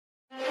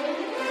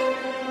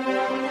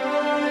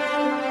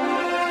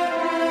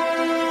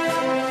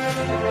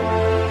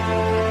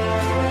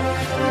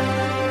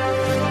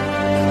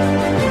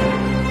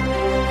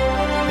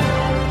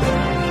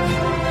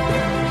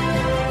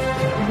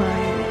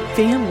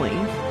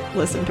family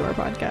listened to our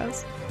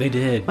podcast. They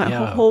did. My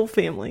whole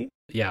family.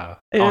 Yeah.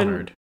 And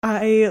honored.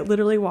 I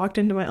literally walked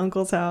into my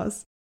uncle's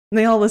house. And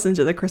they all listened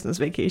to the Christmas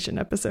Vacation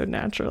episode,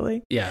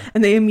 naturally. Yeah.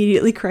 And they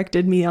immediately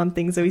corrected me on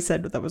things that we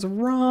said that was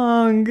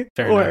wrong.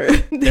 Fair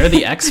enough. They're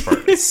the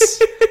experts.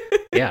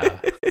 Yeah.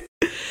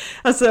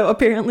 So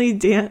apparently,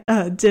 is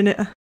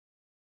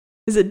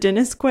it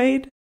Dennis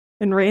Quaid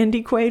and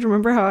Randy Quaid?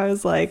 Remember how I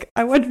was like,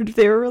 I wondered if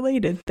they were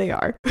related? They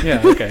are.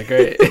 Yeah, okay,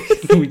 great.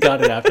 We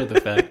got it after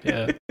the fact,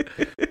 yeah.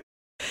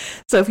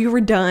 So if you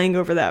were dying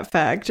over that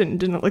fact and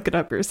didn't look it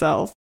up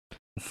yourself,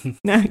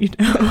 now you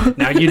know.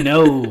 Now you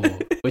know,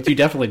 which you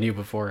definitely knew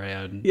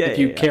beforehand. Yeah, if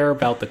you care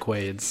about the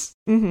Quaids.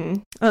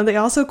 Mm-hmm. They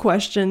also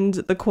questioned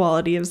the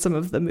quality of some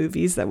of the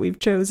movies that we've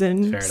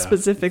chosen,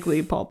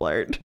 specifically Paul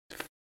Blart.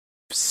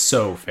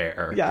 So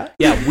fair. Yeah.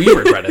 Yeah, we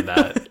regretted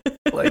that.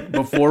 Like,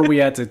 before we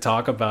had to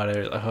talk about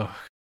it,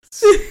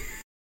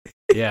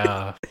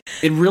 yeah.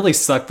 It really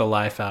sucked the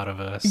life out of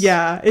us.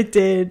 Yeah, it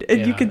did.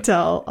 And you could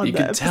tell on the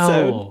episode.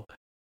 Tell.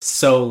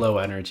 So low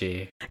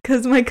energy.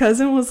 Because my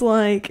cousin was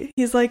like,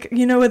 he's like,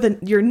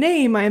 with your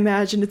name, I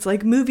imagine it's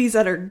like movies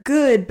that are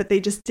good, but they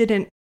just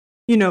didn't,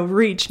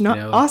 reach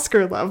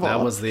Oscar level.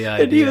 That was the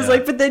idea. And he was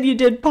like, but then you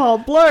did Paul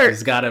Blart.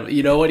 He's got him.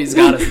 You know what? He's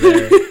got us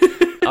there.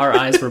 Our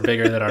eyes were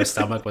bigger than our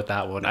stomach with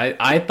that one.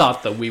 I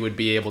thought that we would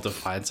be able to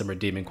find some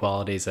redeeming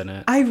qualities in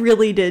it. I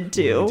really did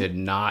too. We did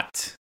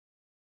not.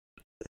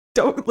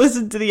 Don't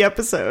listen to the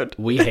episode.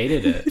 We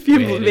hated it. If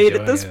you've made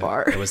it this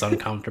far. It was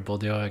uncomfortable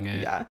doing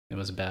it. Yeah. It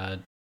was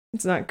bad.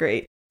 It's not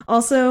great.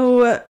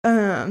 Also,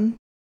 some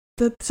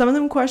of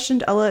them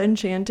questioned Ella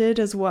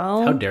Enchanted as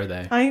well. How dare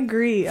they? I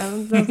agree. I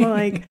was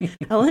like,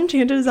 Ella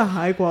Enchanted is a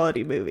high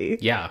quality movie.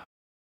 Yeah.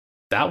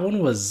 That one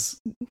was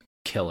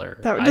killer.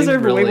 That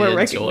deserved way more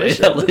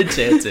recognition. Ella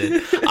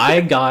Enchanted. I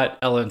got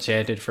Ella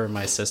Enchanted for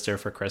my sister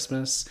for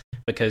Christmas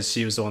because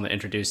she was the one that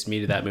introduced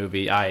me to that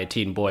movie. I, a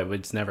teen boy,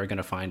 was never going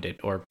to find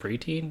it, or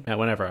preteen,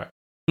 whenever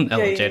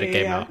Ella Enchanted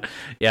came out.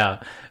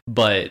 Yeah,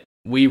 but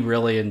we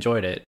really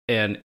enjoyed it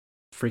and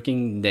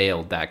freaking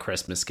nailed that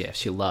Christmas gift.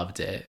 She loved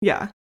it.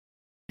 Yeah.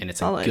 And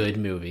it's a good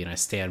movie, and I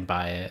stand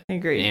by it. I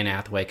agree. Anne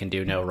Hathaway can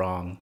do no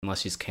wrong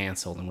unless she's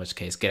canceled, in which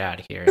case, get out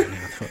of here, Anne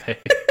Hathaway.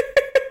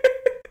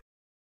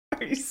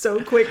 Are you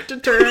so quick to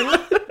turn?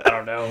 I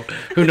don't know.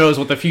 Who knows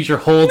what the future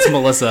holds,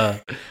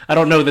 Melissa? I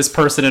don't know this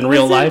person in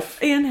real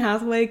life. Anne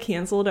Hathaway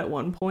canceled at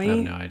one point? I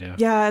have no idea.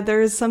 Yeah,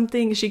 there's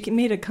something. She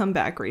made a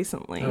comeback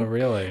recently. Oh,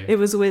 really? It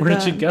was with. Where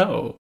did she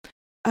go?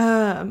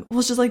 Well,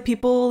 it's just like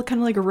people kind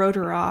of like wrote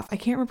her off. I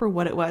can't remember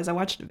what it was. I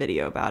watched a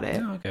video about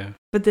it. Oh, okay.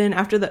 But then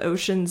after the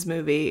Oceans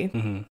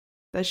movie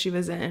that she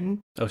was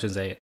in, Ocean's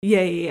 8.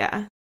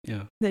 Yeah.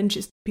 Then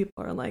just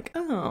people are like,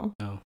 oh,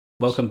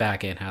 welcome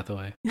back, Anne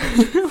Hathaway,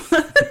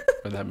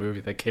 for that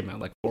movie that came out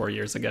like 4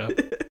 years ago.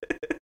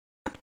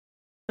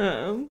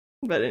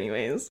 But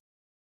anyways,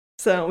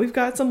 so we've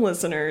got some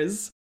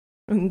listeners,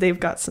 and they've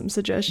got some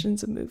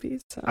suggestions of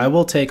movies. So. I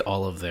will take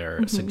all of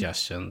their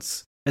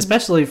suggestions,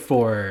 especially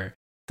for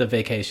the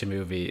vacation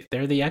movie.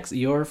 They're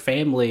your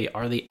family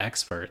are the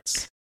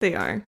experts. They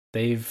are.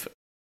 They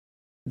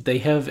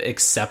have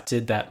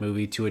accepted that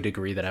movie to a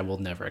degree that I will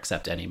never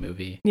accept any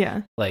movie.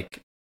 Yeah.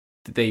 Like,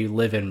 they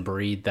live and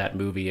breathe that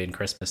movie in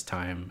Christmas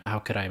time. How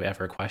could I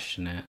ever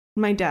question it?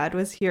 My dad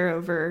was here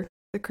over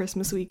the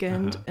Christmas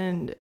weekend,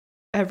 and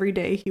every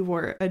day he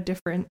wore a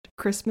different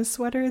Christmas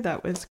sweater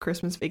that was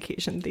Christmas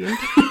Vacation themed.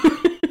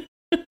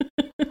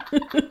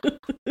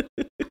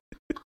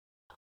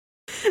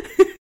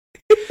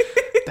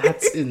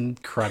 That's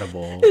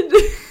incredible.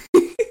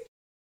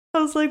 I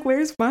was like,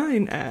 where's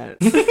mine at?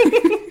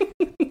 The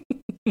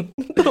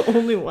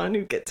only one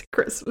who gets a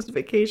Christmas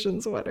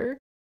Vacation sweater.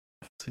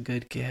 It's a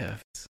good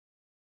gift.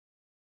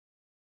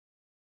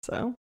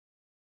 So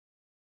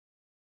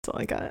that's all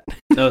I got.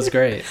 That was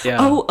great. Yeah.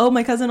 Oh,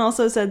 my cousin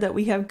also said that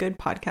we have good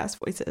podcast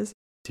voices.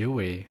 Do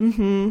we?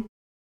 Mm-hmm.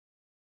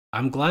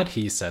 I'm glad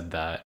he said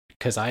that,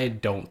 because I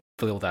don't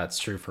feel that's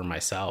true for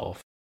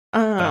myself.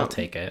 But I'll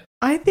take it.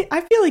 I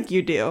feel like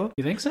you do.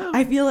 You think so?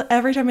 I feel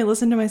every time I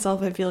listen to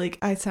myself, I feel like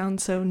I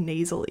sound so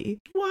nasally.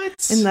 What?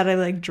 And that I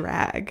like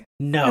drag.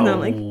 No. And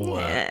I'm like,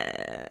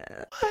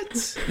 yeah.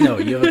 What? No,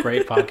 you have a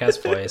great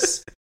podcast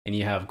voice, and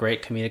you have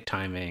great comedic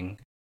timing,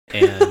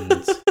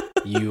 and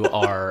you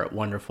are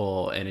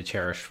wonderful and a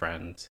cherished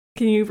friend.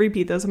 Can you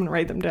repeat those? I'm going to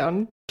write them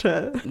down.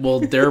 Well,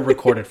 they're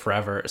recorded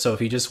forever, so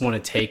if you just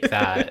want to take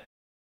that,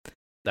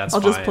 that's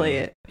fine. I'll just play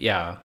it.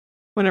 Yeah.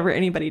 Whenever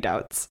anybody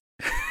doubts.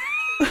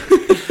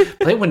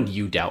 Play it when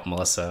you doubt,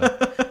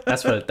 Melissa.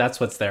 That's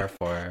what's there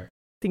for.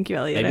 Thank you,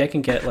 Elliot. Maybe I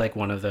can get like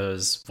one of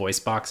those voice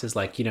boxes,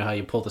 like, you know how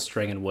you pull the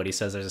string and Woody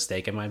says there's a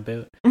steak in my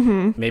boot?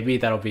 Mm-hmm. Maybe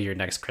that'll be your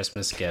next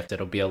Christmas gift.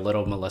 It'll be a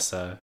little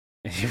Melissa.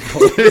 And you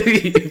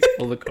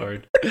pull the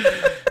cord.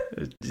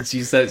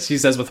 She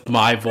says with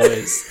my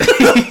voice.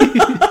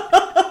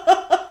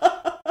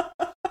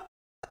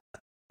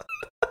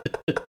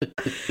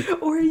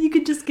 Or you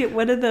could just get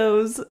one of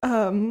those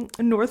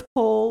North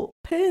Pole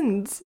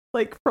pins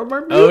like from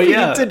our movie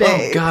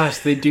today. Oh gosh,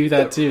 they do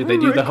that too. They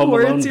do the Home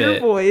Alone Records your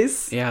bit.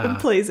 voice Yeah. and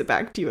plays it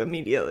back to you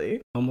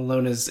immediately. Home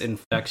Alone is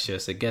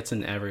infectious. It gets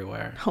in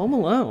everywhere. Home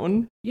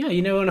Alone? Yeah,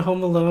 you know in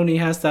Home Alone he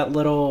has that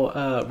little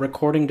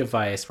recording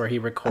device where he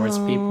records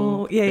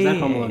people. Yeah, is that yeah,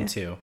 Home yeah, Alone yeah.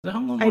 2? Is that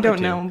Home Alone I 1 or don't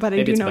 2? know, but I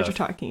Maybe do it's know what both.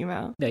 you're talking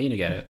about. Yeah, you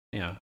get it.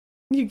 Yeah.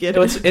 You get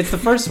So it. it's the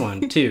first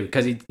one too,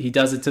 because he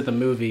does it to the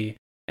movie,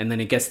 and then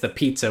he gets the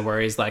pizza where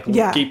he's like,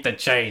 Yeah. "Keep the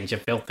change, you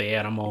filthy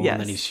animal," Yes.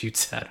 and then he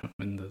shoots at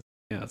him.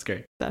 It's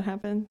great. That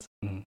happens.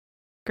 Mhm.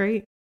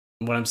 Great.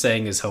 What I'm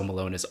saying is, Home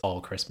Alone is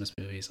all Christmas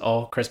movies.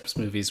 All Christmas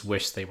movies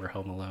wish they were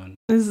Home Alone.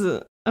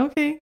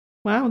 Okay.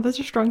 Wow, that's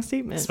a strong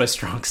statement. It's my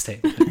strong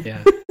statement.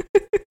 Yeah,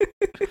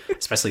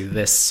 especially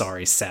this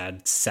sorry,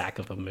 sad sack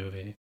of a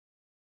movie.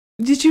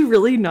 Did you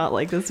really not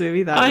like this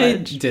movie that I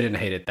much? didn't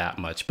hate it that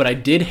much, but I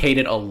did hate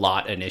it a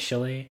lot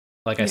initially.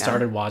 Like I Yeah.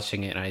 started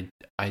watching it, and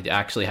I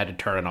actually had to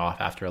turn it off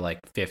after like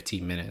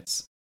 15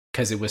 minutes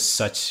because it was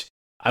such.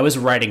 I was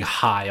riding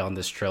high on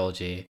this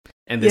trilogy,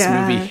 and this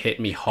Yeah. movie hit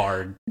me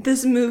hard.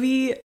 This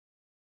movie,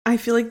 I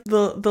feel like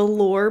the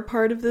lore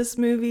part of this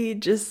movie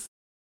just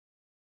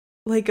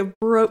like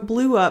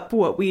blew up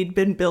what we'd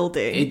been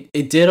building.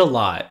 It did a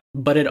lot,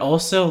 but it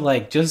also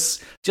like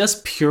just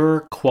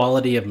pure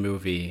quality of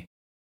movie.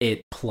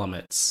 It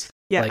plummets.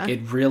 Yeah. Like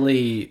it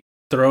really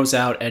throws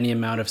out any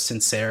amount of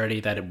sincerity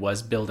that it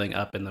was building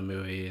up in the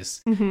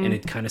movies, Mhm. and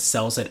it kind of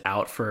sells it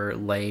out for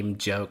lame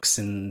jokes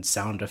and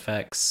sound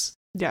effects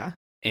Yeah.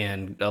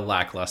 and a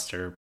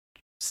lackluster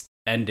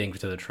ending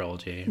to the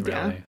trilogy. Really,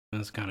 Yeah. it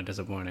was kind of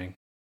disappointing.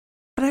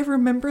 But I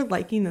remember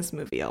liking this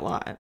movie a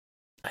lot.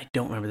 I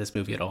don't remember this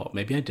movie at all.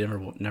 Maybe I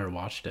never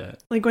watched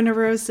it. Like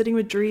whenever I was sitting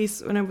with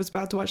Dries when I was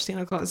about to watch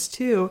Santa Claus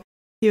 2,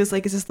 he was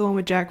like, "Is this the one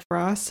with Jack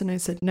Frost?" And I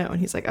said, "No." And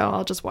he's like, "Oh,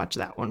 I'll just watch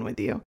that one with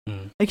you."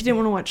 Mm. Like he didn't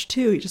want to watch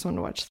 2, he just wanted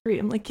to watch 3.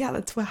 I'm like, "Yeah,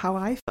 that's how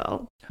I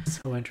felt."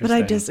 That's so interesting.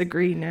 But I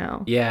disagree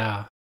now.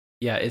 Yeah,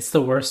 it's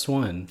the worst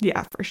one.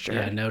 Yeah, for sure.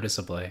 Yeah,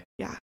 noticeably.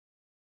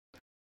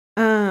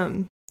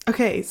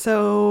 Okay,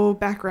 so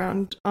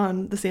background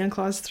on the Santa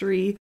Claus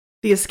 3,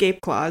 the escape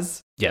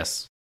clause,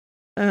 Yes.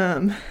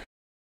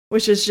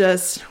 which is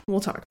just, we'll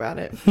talk about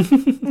it.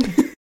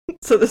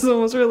 So this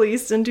one was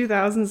released in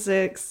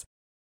 2006,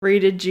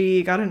 rated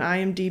G, got an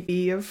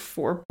IMDb of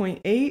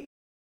 4.8.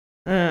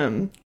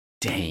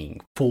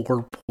 Dang,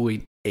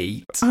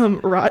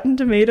 4.8. Rotten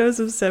Tomatoes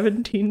of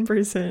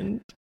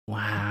 17%.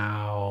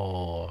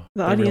 Wow.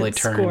 The They audience really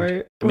turned. score I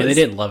mean, they was-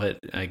 didn't love it,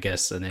 I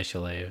guess,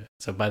 initially.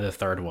 So by the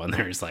third one,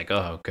 they're just like,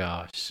 oh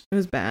gosh. It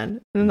was bad.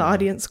 And the Mhm.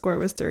 audience score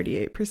was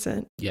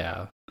 38%.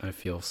 Yeah, I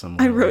feel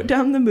similar. I wrote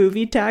down the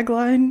movie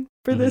tagline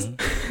for this.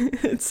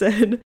 It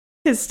said,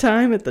 "His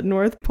time at the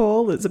North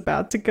Pole is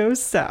about to go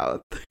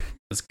south."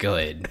 That's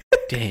good.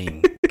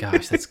 Dang.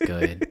 Gosh, that's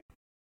good.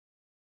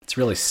 It's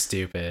really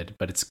stupid,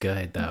 but it's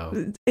good,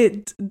 though.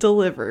 It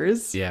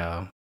delivers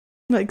Yeah,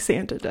 like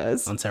Santa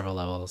does. on several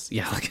levels.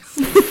 Yeah, like,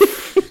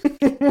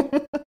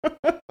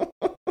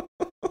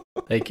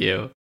 thank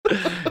you.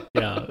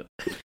 Yeah,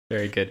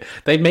 very good.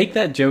 They make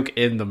that joke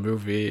in the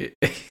movie.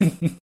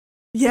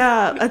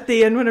 Yeah, at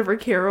the end, whenever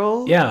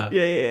Carol. Yeah.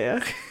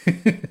 Yeah.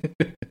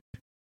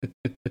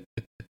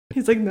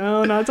 He's like,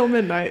 "No, not till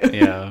midnight."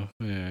 Yeah.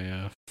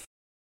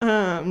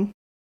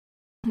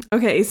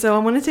 Okay, so I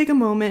want to take a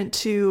moment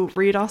to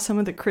read off some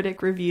of the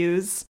critic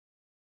reviews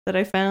that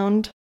I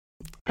found.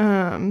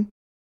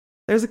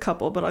 There's a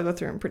couple, but I'll go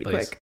through them pretty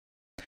Please.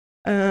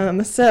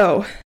 quick.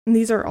 So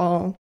these are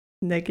all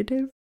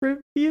negative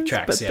reviews,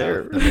 Tracks, but yeah,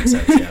 they're that makes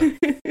sense,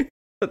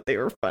 but they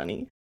were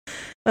funny.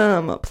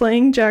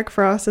 Playing Jack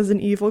Frost as an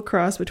evil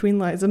cross between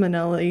Liza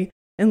Minnelli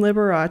and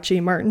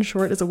Liberace, Martin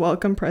Short is a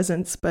welcome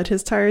presence, but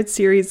this tired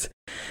series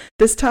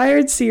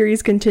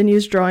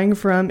continues drawing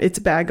from its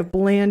bag of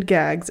bland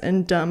gags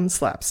and dumb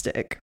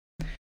slapstick.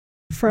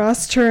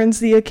 Frost turns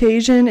the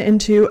occasion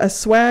into a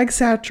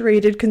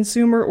swag-saturated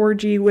consumer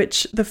orgy,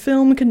 which the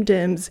film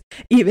condemns,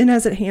 even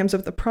as it hams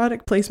up the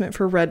product placement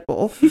for Red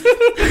Bull.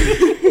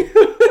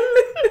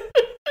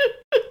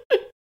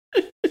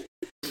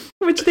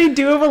 Which they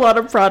do have a lot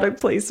of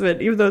product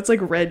placement, even though it's like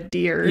Red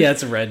Deer. Yeah,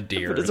 it's Red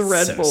Deer. But it's a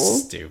Red so Bull.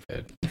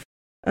 Stupid.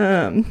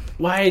 I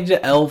Why do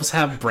elves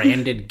have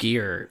branded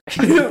gear?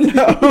 don't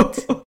know.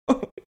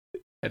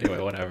 Anyway,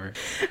 whatever.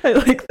 I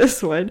like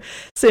this one.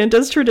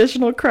 Santa's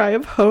traditional cry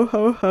of ho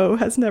ho ho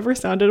has never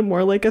sounded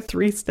more like a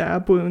 3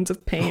 stab wounds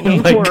of pain Oh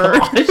and my horror.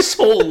 gosh!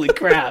 Holy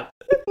crap!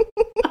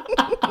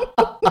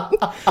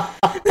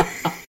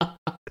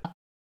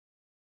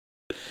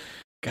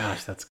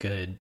 Gosh, that's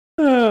good.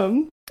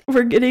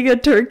 We're getting a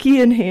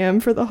turkey and ham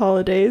for the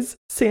holidays.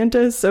 Santa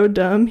is so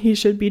dumb he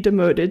should be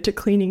demoted to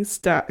cleaning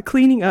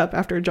up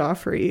after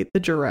Joffrey the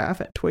giraffe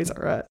at Toys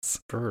R Us.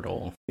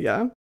 Brutal.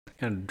 Yeah.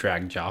 Kind of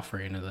dragged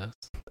Joffrey into this.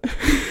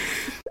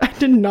 I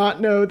did not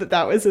know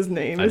that was his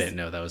name. I didn't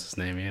know that was his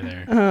name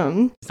either.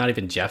 Um, It's not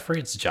even Jeffrey,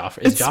 it's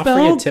Joffrey. Is It's Joffrey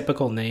spelled- a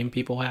typical name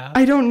people have?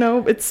 I don't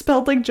know. It's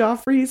spelled like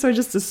Joffrey, so I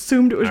just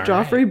assumed it was All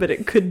Joffrey, right. but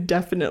it could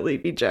definitely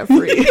be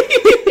Jeffrey.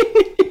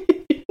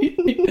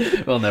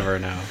 We'll never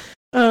know.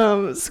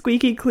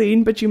 Squeaky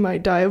clean, but you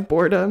might die of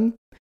boredom.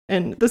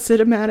 and the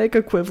cinematic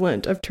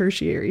equivalent of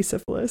tertiary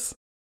syphilis.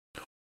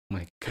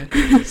 My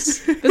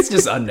goodness. That's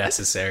just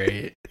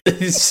unnecessary.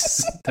 It's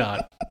just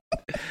not.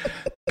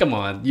 Come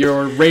on,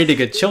 you're rating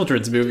a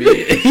children's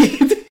movie.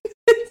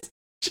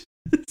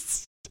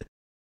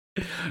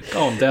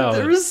 Calm down.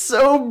 They were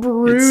so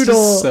brutal. It's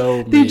just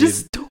so they mean.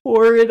 just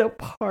tore it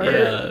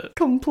apart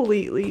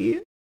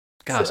completely.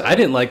 Gosh, So- I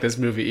didn't like this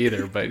movie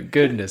either, but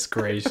goodness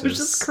gracious. I was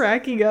just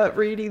cracking up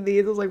reading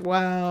these. I was like,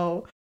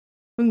 wow.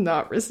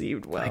 Not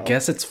received well. I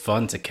guess it's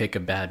fun to kick a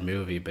bad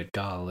movie, but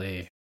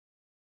golly.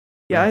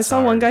 Yeah, I That's saw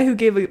one hard. guy who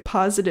gave a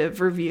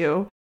positive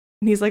review.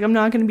 And he's like, I'm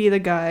not going to be the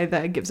guy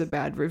that gives a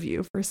bad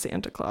review for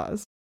Santa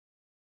Claus.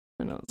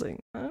 And I was like,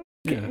 okay.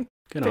 Yeah,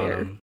 good fair. on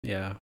him.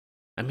 Yeah.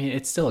 I mean,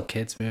 it's still a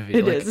kid's movie.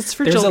 It is. It's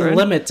for there's children. a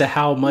limit to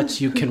how much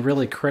you can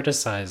really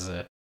criticize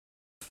it.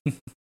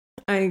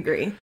 I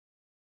agree.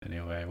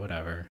 Anyway,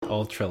 whatever.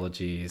 All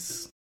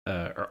trilogies,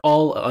 or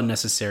all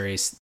unnecessary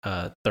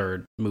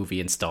third movie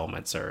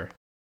installments are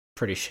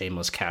pretty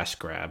shameless cash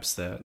grabs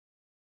that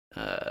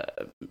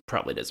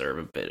probably deserve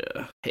a bit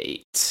of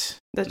hate. That's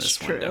And this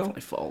true. One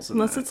definitely falls in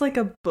Unless that. it's like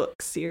a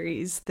book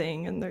series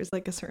thing and there's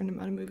like a certain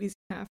amount of movies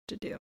you have to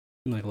do.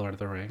 Like Lord of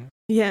the Rings.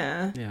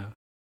 Yeah. Yeah.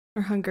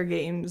 Or Hunger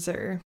Games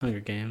or Hunger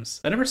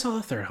Games. I never saw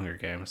the third Hunger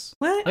Games.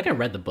 what? Like I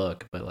read the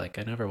book, but like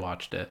I never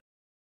watched it.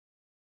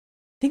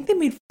 I think they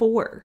made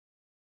 4.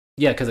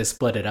 Yeah, because they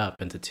split it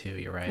up into 2.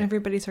 You're right.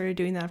 Everybody started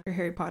doing that after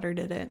Harry Potter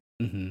did it.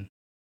 Mm-hmm.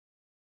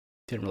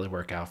 Didn't really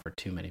work out for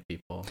too many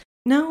people.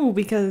 No,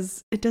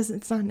 because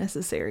it's not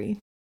necessary.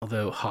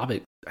 Although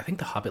Hobbit, I think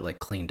the Hobbit like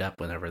cleaned up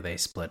whenever they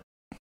split,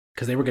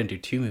 because they were going to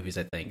do 2 movies,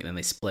 I think, and then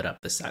they split up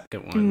the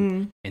second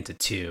one into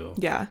 2.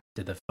 Yeah.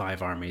 Did the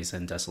 5 Armies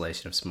and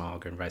Desolation of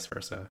Smaug and vice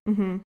versa,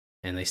 Mm-hmm.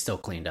 and they still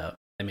cleaned up.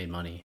 They made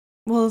money.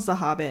 Well, it's The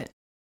Hobbit.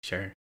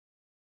 Sure.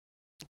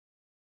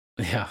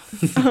 Yeah,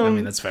 I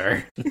mean that's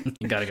fair.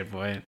 You got a good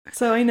point.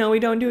 So I know we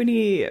don't do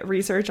any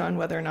research on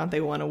whether or not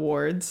they won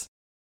awards,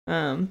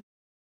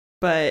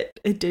 but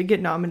it did get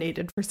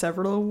nominated for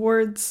several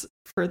awards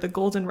for the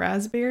Golden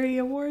Raspberry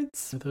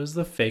Awards. Are those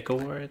the fake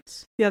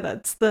awards? Yeah,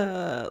 that's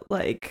the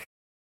like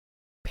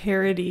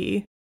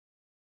parody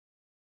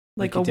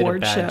like you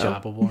award did a bad show.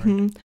 job award.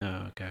 Mhm.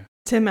 Oh, okay.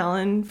 Tim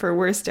Allen for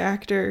Worst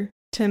Actor,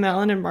 Tim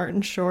Allen and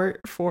Martin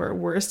Short for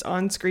Worst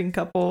On-Screen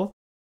Couple,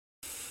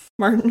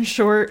 Martin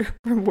Short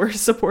for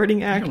Worst Supporting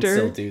They don't Actor.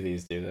 still do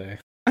these, do they?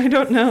 I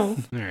don't know.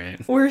 All right.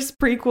 Worst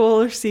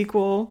prequel or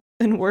sequel,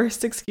 and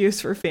worst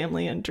excuse for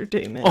family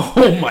entertainment.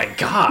 Oh my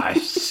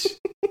gosh.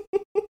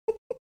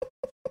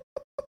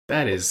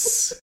 That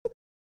is.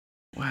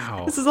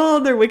 Wow. This is all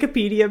on their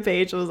Wikipedia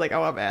page. I was like,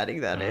 oh, I'm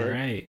adding that All in.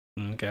 right.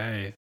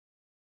 Okay.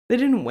 They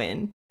didn't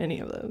win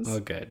any of those. Oh,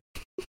 good.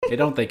 I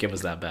don't think it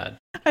was that bad.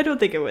 I don't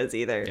think it was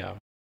either. Yeah.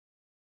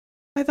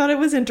 I thought it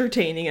was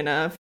entertaining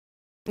enough.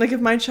 Like,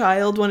 if my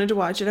child wanted to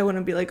watch it, I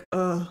wouldn't be like,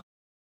 ugh.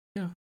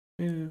 Yeah.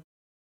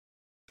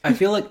 I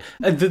feel like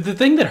the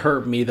thing that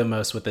hurt me the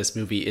most with this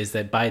movie is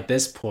that by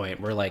this point,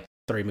 we're like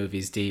 3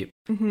 movies deep,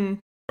 Mm-hmm.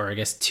 or I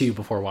guess 2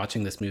 before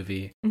watching this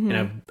movie. Mm-hmm.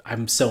 And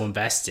I'm so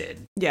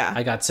invested. Yeah.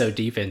 I got so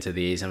deep into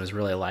these and was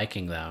really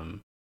liking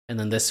them. And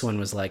then this one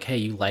was like, hey,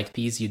 you like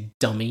these, you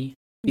dummy?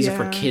 These are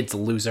for Yeah. kids,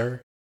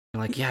 loser. I'm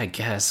like, yeah, I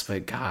guess,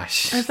 but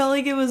gosh. I felt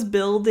like it was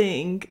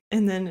building,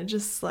 and then it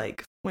just,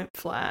 like, went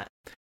flat.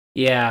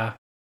 Yeah.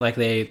 Like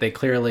they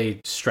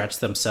clearly stretched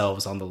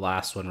themselves on the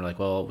last one. We're like,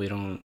 well, I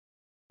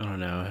don't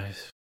know.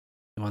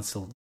 He wants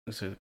to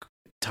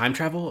time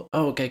travel?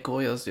 Oh, okay,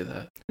 cool. Yeah, let's do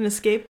that. An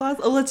escape clause?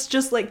 Oh, let's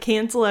just, like,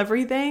 cancel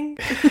everything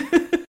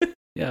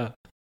Yeah.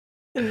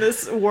 in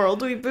this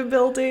world we've been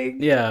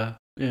building. Yeah.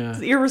 Yeah. It's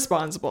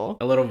irresponsible.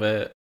 A little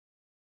bit.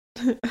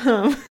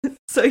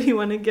 So you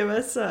want to give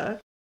us a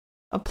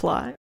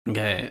plot?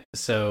 Okay.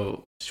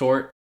 So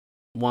short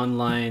one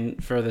line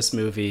for this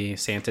movie,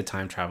 Santa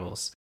time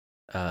travels.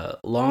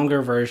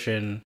 Longer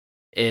version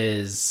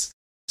is,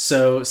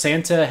 so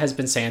Santa has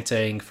been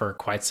Santaing for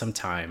quite some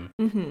time.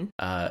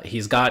 Mm-hmm.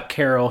 He's got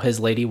Carol, his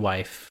lady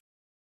wife,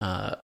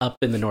 up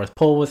in the North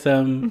Pole with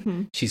him.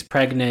 Mm-hmm. She's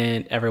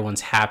pregnant.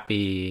 Everyone's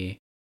happy.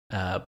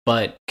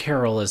 But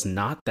Carol is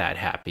not that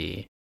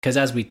happy. Because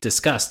as we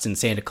discussed in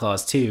Santa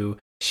Claus 2,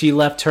 she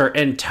left her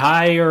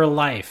entire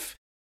life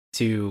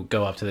to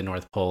go up to the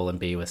North Pole and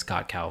be with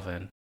Scott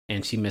Calvin.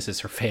 And she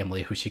misses her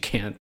family, who she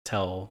can't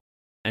tell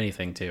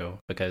anything to,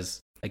 because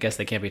I guess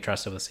they can't be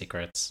trusted with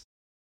secrets.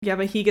 Yeah,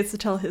 but he gets to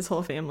tell his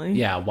whole family.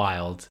 Yeah,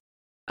 wild.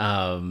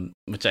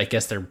 Which I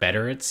guess they're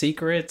better at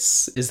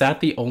secrets. Is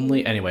that the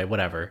only? Anyway,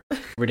 whatever.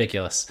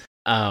 Ridiculous.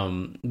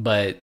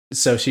 But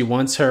so she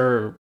wants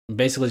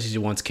she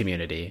wants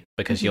community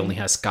because she only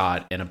has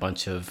Scott and a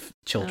bunch of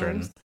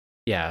children.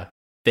 Yeah,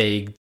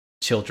 vague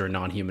children,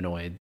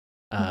 non-humanoid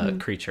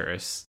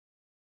creatures.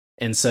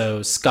 And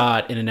so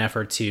Scott, in an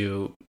effort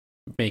to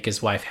make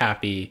his wife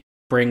happy,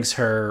 brings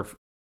her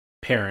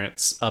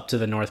parents up to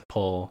the North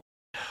Pole.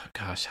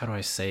 Gosh, how do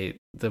I say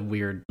the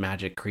weird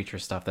magic creature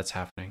stuff that's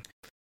happening?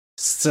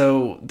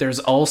 So there's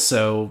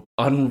also,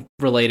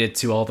 unrelated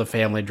to all the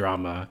family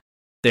drama,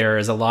 there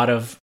is a lot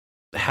of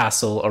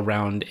hassle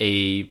around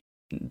a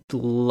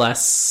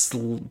less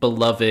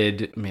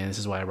beloved. Man, this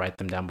is why I write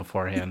them down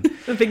beforehand.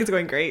 I think it's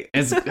going great.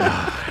 It's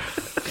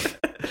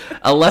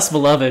a less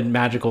beloved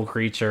magical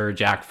creature,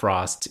 Jack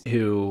Frost,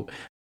 who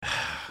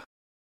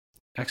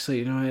actually,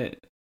 you know what?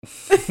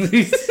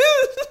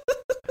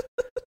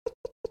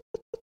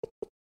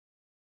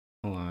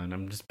 Hold on,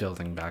 I'm just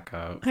building back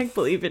up. I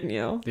believe in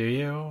you. Do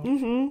you?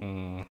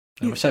 Mm-hmm.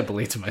 I wish I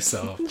believed in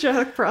myself.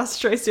 Jack Frost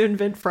tries to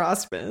invent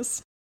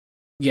Frostmas.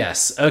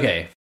 Yes,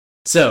 okay.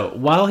 So,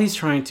 while he's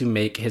trying to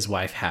make his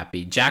wife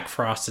happy, Jack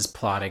Frost is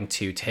plotting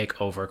to take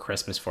over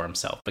Christmas for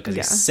himself because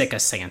he's sick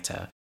of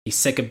Santa. He's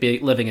sick of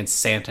living in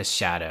Santa's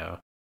shadow.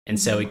 And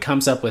so he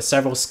comes up with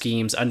several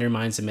schemes,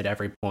 undermines him at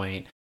every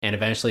point, and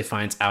eventually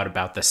finds out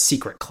about the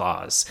secret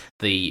clause,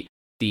 the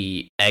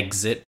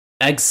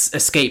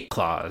escape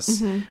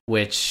clause,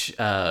 which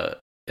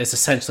is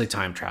essentially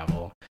time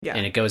travel. Yeah.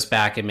 And it goes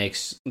back and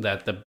makes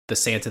that the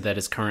Santa that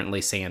is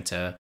currently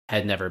Santa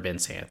had never been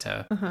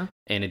Santa.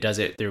 And it does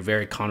it through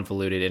very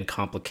convoluted and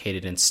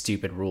complicated and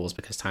stupid rules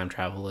because time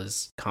travel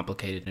is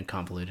complicated and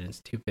convoluted and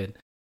stupid.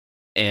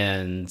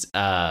 And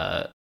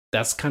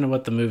that's kind of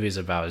what the movie is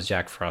about, is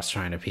Jack Frost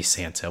trying to be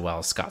Santa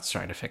while Scott's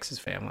trying to fix his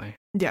family.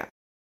 Yeah.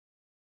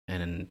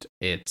 And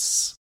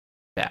it's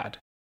bad.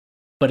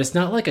 But it's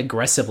not like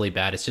aggressively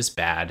bad, it's just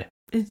bad.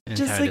 It's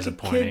just like a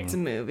kid's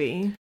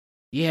movie.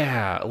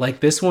 Yeah, like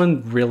this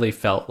one really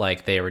felt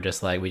like they were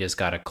just like, we just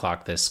gotta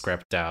clock this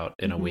script out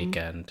in a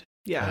weekend.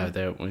 Yeah.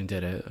 We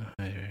did it.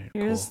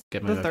 Here's cool.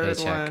 Get my the third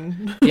paycheck.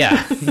 one.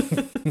 Yeah.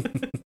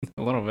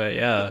 A little bit,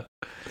 yeah.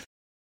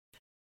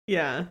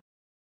 Yeah.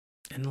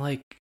 And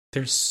like,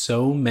 there's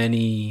so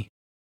many,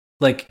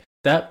 like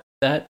that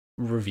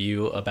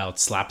review about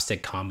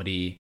slapstick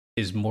comedy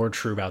is more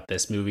true about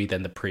this movie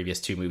than the previous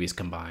two movies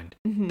combined.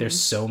 There's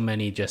so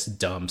many just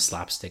dumb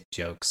slapstick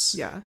jokes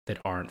that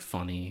aren't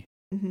funny.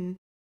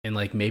 And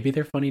like, maybe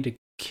they're funny to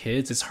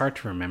kids. It's hard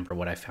to remember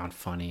what I found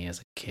funny as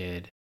a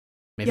kid.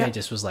 Maybe I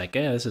just was like,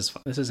 yeah, this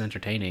is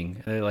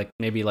entertaining. Like,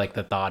 maybe like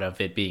the thought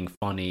of it being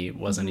funny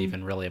wasn't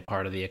even really a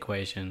part of the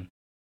equation.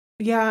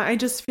 Yeah, I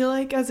just feel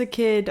like as a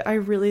kid, I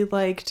really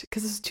liked,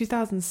 because it was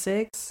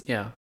 2006.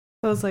 Yeah. So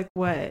I was like,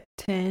 what,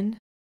 10,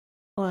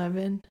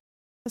 11?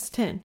 That's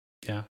 10.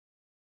 Yeah.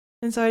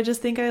 And so I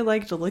just think I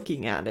liked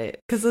looking at it,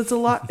 because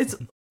it's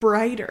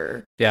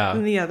brighter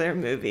than the other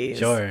movies.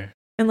 Sure.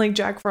 And like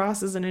Jack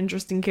Frost is an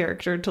interesting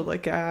character to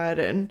look at,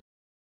 and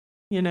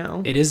you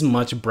know, it is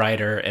much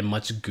brighter and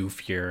much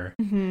goofier.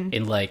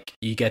 And like,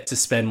 you get to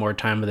spend more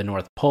time with the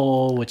North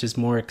Pole, which is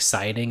more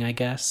exciting, I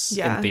guess,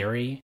 in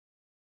theory.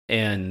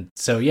 And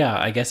so, yeah,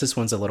 I guess this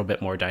one's a little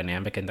bit more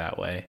dynamic in that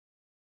way.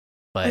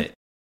 But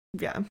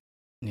yeah,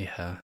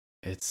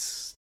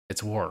 it's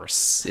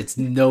worse. It's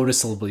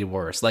noticeably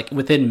worse. Like,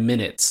 within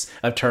minutes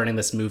of turning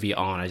this movie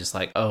on, I just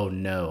like, oh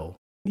no.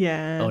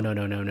 Yeah. Oh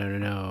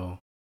no.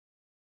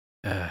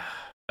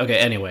 Okay,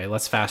 anyway,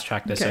 let's fast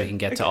track this so we can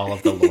get to all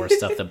of the lore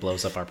stuff that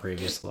blows up our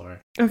previous lore.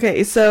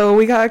 Okay, so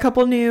we got a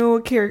couple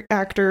new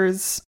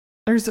actors.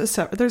 There's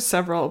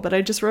several, but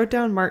I just wrote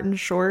down Martin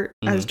Short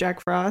as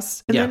Jack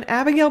Frost, and then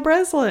Abigail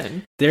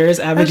Breslin. There is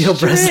Abigail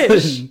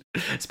Breslin.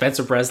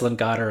 Spencer Breslin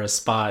got her a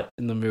spot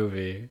in the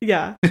movie.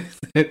 Yeah.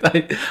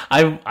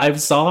 I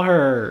saw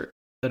her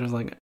and I was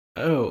like,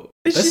 oh,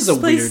 this is a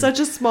plays weird... such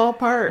a small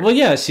part. Well,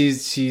 yeah,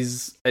 she's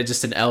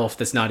just an elf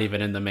that's not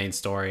even in the main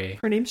story.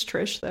 Her name's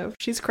Trish, though.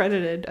 She's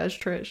credited as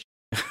Trish.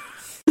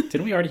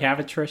 Didn't we already have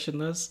a Trish in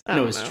this?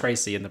 No, it was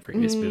Tracy in the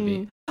previous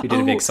movie. We did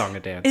a big song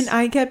and dance. And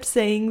I kept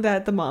saying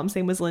that the mom's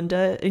name was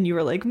Linda, and you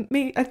were like,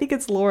 I think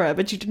it's Laura,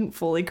 but you didn't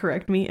fully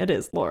correct me. It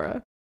is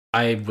Laura.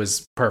 I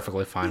was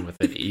perfectly fine with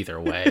it either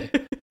way.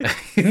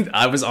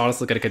 I was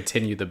honestly going to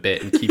continue the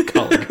bit and keep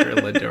calling her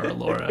Linda or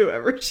Laura.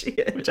 Whoever she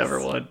is. Whichever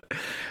one.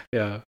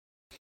 Yeah.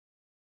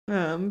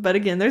 But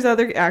again, there's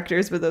other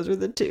actors, but those were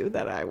the two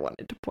that I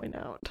wanted to point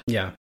out.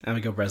 Yeah.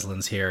 Abigail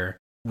Breslin's here.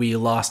 We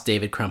lost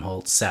David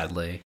Krumholtz,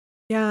 sadly.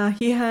 Yeah,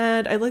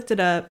 I looked it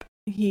up.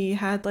 He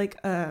had like,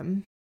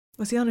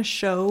 was he on a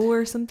show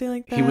or something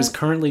like that? He was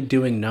currently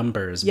doing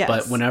numbers, yes.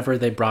 But whenever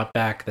they brought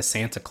back the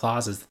Santa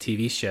Clauses, the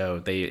TV show,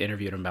 they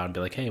interviewed him about it and be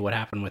like, hey, what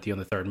happened with you in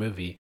the third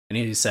movie? And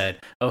he said,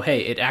 oh,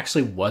 hey, it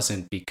actually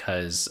wasn't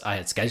because I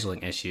had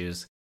scheduling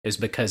issues. It was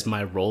because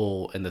my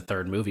role in the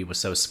third movie was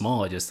so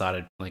small. I just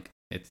thought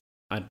it's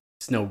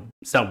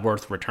not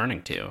worth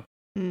returning to.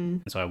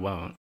 And so I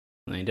won't.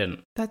 And he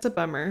didn't. That's a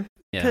bummer.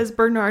 Because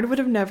Bernard would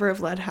have never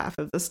let half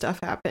of the stuff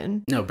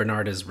happen. No,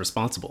 Bernard is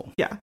responsible.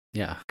 Yeah.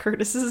 Yeah.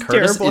 Curtis is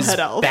terrible head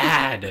elf.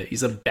 Bad.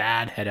 He's a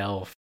bad head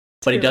elf.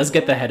 But he does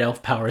get the head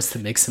elf powers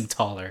that makes him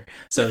taller.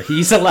 So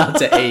he's allowed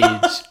to age.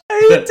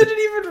 I didn't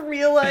even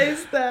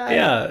realize that.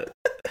 Yeah.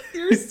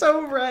 You're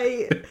so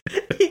right.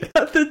 He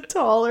got the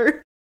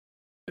taller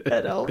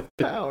head elf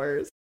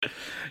powers.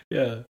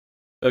 Yeah.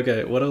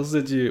 Okay, what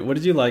did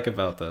you like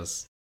about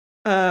this?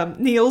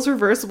 Neil's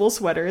reversible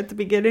sweater at the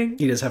beginning.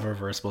 He does have a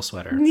reversible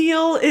sweater.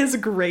 Neil is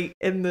great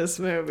in this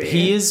movie.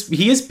 He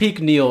is peak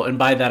Neil, and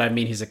by that I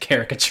mean he's a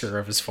caricature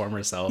of his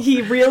former self.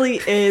 He really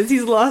is.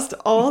 He's lost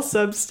all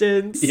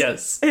substance.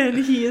 Yes. And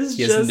he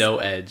has no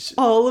edge.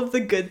 All of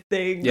the good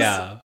things.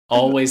 Yeah.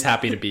 Always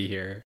happy to be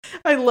here.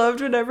 I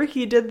loved whenever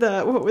he did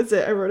that. What was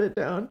it? I wrote it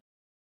down.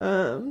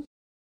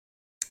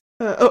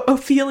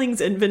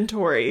 Feelings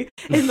inventory.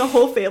 And the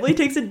whole family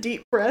takes a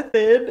deep breath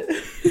in.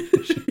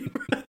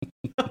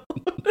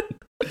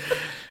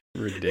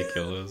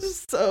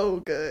 Ridiculous.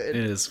 So good.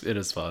 It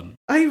is fun.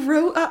 I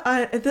wrote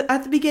at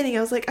the beginning,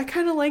 I was like, I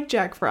kind of like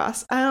Jack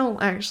Frost. I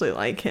don't actually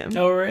like him.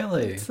 Oh,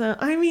 really? So,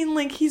 I mean,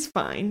 like, he's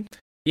fine.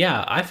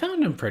 Yeah, I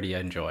found him pretty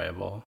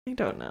enjoyable. I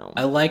don't know.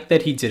 I like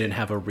that he didn't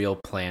have a real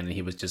plan and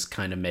he was just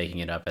kind of making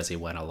it up as he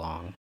went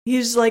along.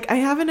 He's like, I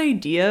have an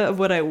idea of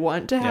what I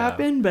want to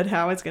happen, but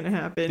how it's going to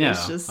happen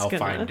is just I'll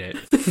find it.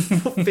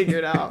 We'll figure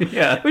it out.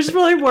 Yeah. Which is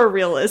probably more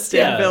realistic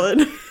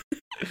villain.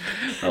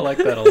 I like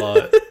that a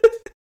lot.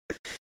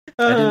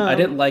 I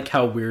didn't like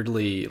how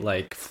weirdly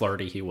like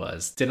flirty he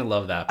was. Didn't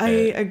love that bit. I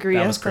agree.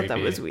 That I was thought that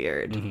creepy. was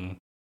weird. Mm-hmm.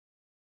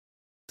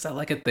 Was that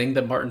like a thing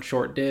that Martin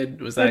Short did?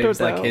 Was that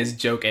like his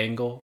joke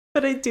angle?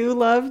 But I do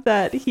love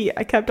that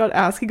I kept on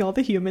asking all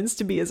the humans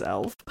to be his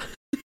elf.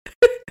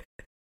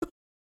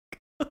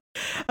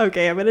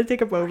 Okay, I'm gonna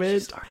take a moment.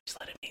 Just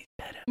letting me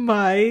pet him.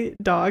 My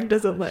dog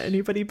doesn't let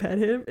anybody pet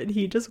him, and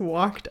he just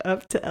walked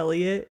up to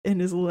Elliot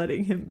and is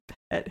letting him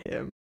pet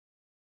him.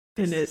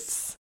 And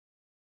it's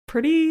a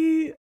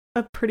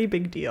pretty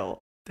big deal.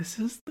 This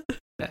is the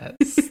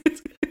best.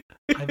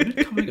 I've been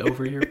coming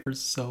over here for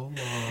so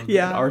long.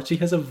 Yeah. And Archie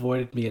has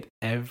avoided me at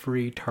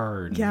every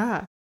turn.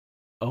 Yeah.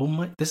 Oh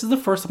my, this is the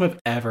first time I've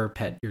ever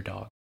pet your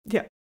dog.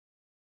 Yeah.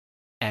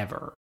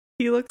 Ever.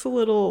 He looks a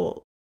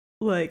little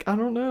like, I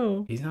don't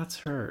know. He's not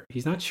sure.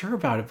 He's not sure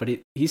about it, but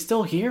he's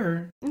still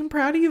here. I'm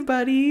proud of you,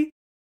 buddy.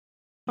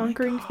 Oh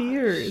Conquering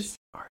fears.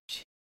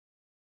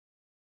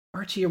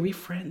 Archie, are we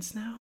friends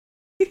now?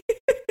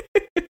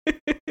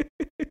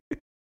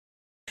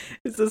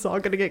 Is this all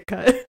gonna get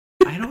cut?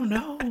 I don't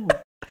know.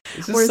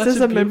 Or is this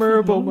a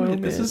memorable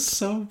moment? This is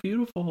so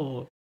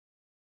beautiful.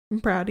 I'm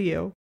proud of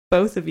you.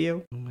 Both of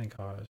you. Oh my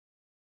gosh.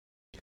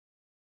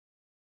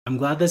 I'm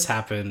glad this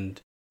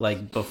happened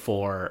like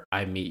before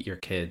I meet your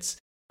kids,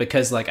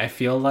 because like I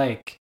feel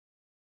like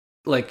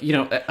you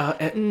know,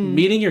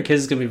 meeting your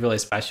kids is gonna be really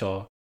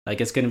special. Like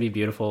it's gonna be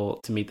beautiful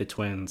to meet the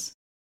twins,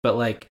 but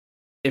like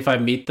if I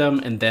meet them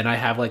and then I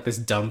have like this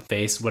dumb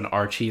face when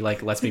Archie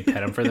like lets me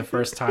pet him for the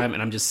first time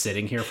and I'm just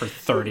sitting here for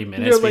 30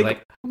 minutes You're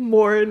like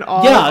more in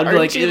awe. Yeah, I'm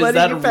like, is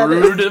that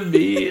rude of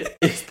me?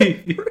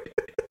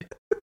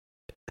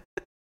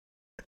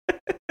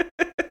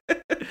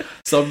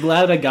 So I'm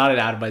glad I got it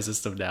out of my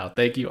system now.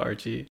 Thank you,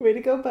 Archie. Way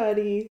to go,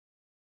 buddy.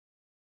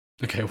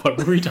 Okay, what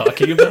were we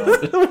talking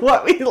about?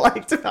 What we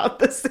liked about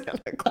the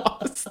Santa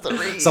Claus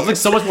 3. Something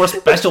so much more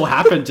special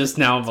happened just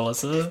now,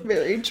 Melissa.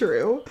 Very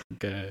true.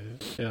 Okay,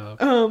 yeah.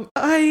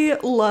 I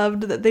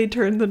loved that they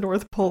turned the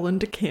North Pole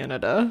into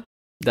Canada.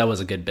 That was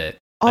a good bit.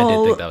 I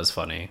did think that was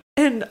funny.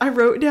 And I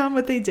wrote down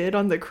what they did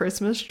on the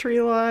Christmas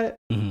tree lot.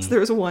 Mm-hmm. So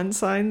there was one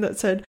sign that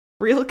said,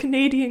 "Real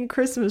Canadian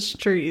Christmas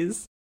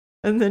trees."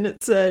 And then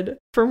it said,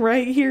 "From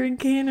right here in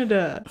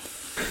Canada."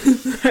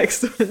 The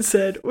next one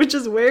said, "Which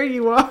is where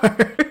you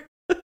are."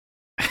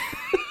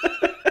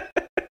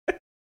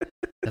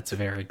 That's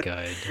very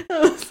good. I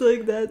was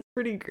like, that's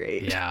pretty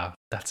great. Yeah,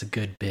 that's a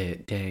good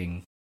bit.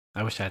 Dang.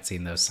 I wish I'd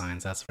seen those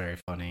signs. That's very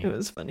funny. It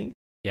was funny.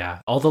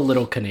 Yeah, all the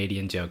little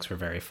Canadian jokes were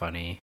very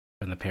funny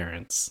from the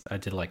parents. I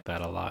did like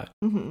that a lot.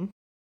 Mm-hmm.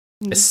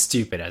 As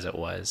stupid as it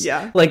was.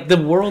 Yeah. Like the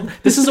world,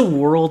 this is a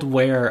world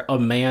where a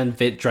man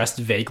dressed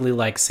vaguely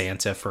like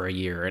Santa for a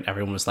year and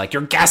everyone was like,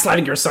 "You're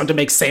gaslighting your son to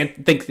make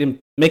him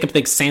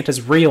think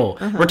Santa's real.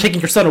 Uh-huh. We're taking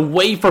your son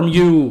away from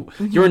you.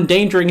 Mm-hmm. You're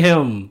endangering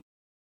him."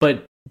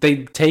 But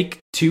they take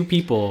two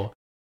people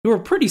who are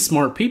pretty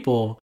smart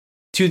people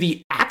to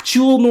the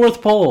actual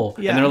North Pole.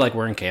 Yeah. And they're like,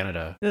 "We're in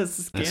Canada. This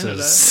is Canada.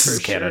 This is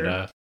for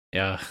Canada." Sure.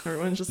 Yeah.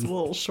 Everyone's just a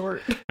little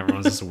short.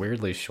 Everyone's just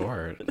weirdly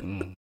short.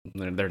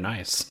 They're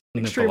nice.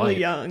 Extremely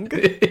young.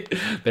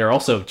 They're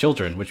also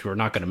children, which we're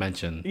not going to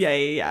mention.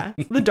 Yeah.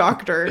 The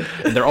doctor.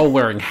 And they're all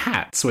wearing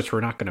hats, which we're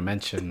not going to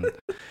mention.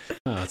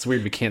 It's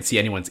weird we can't see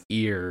anyone's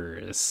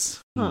ears.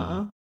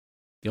 Huh.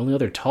 The only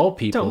other tall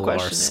people are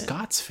it.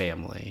 Scott's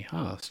family.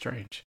 Oh,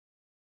 strange.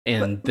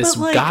 And But this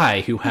like,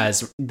 guy who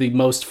has the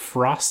most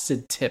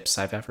frosted tips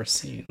I've ever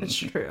seen. It's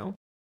true.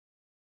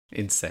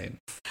 Insane.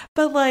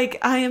 But like,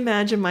 I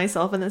imagine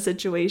myself in the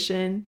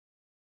situation,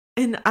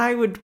 and I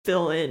would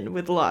fill in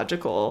with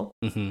logical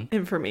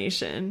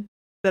information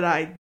that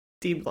I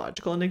deemed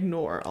logical and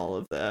ignore all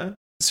of the...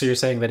 So you're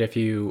saying that if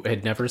you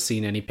had never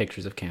seen any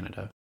pictures of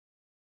Canada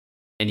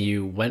and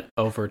you went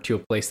over to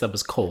a place that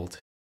was cold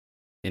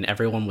and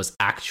everyone was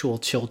actual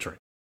children,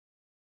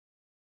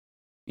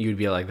 you'd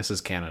be like, "This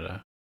is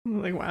Canada."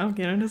 I'm like, wow,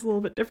 Canada's a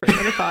little bit different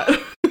than I thought.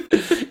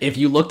 If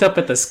you looked up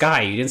at the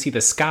sky, you didn't see the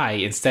sky.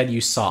 Instead,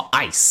 you saw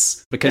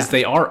ice because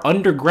they are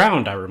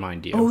underground. I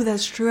remind you. Oh,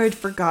 that's true. I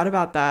forgot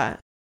about that.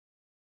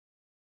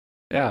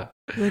 Yeah.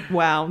 Like,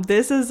 wow,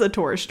 this is a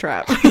tourist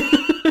trap.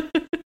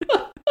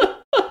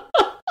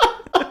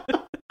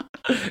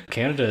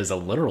 Canada is a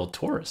literal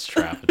tourist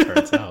trap, it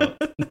turns out.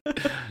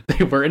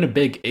 We're in a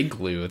big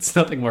igloo. It's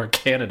nothing more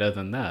Canada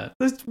than that.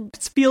 This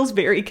feels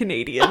very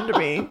Canadian to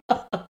me.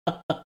 I'd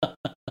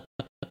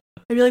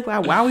be like,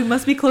 wow, we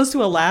must be close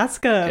to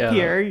Alaska up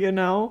here, you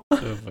know?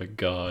 Oh my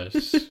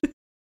gosh.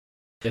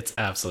 It's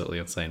absolutely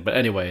insane. But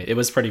anyway, it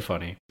was pretty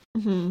funny.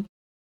 Mm-hmm.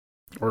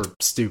 Or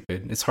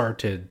stupid. It's hard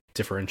to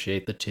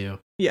differentiate the two.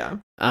 Yeah.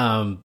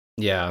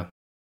 Yeah.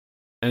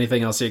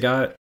 Anything else you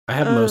got? I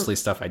have mostly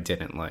stuff I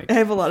didn't like. I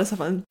have a lot of stuff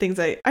on things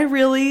I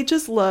really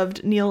just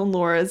loved Neil and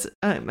Laura's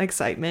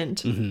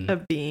excitement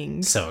of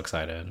being so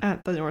excited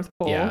at the North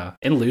Pole. Yeah.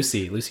 And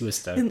Lucy was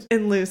stoked.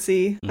 And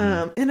Lucy.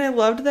 And I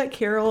loved that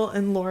Carol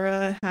and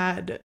Laura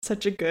had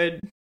such a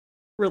good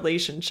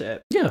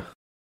relationship. Yeah.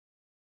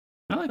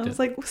 I was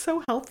like,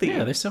 so healthy.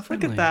 Yeah, they're so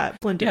friendly. Look at that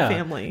blended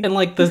family. And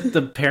like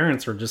the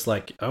parents were just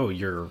like, oh,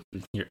 you're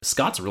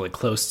Scott's really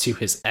close to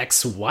his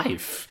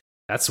ex-wife.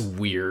 That's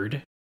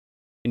weird.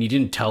 And you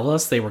didn't tell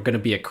us they were going to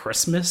be at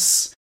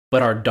Christmas,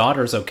 but our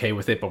daughter's okay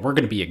with it, but we're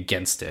going to be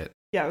against it.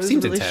 Yeah, it was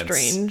Seems really intense.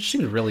 strange.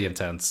 Seems really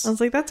intense. I was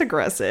like, that's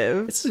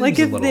aggressive. Like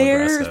if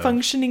they're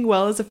functioning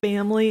well as a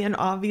family, and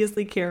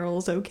obviously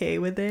Carol's okay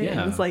with it,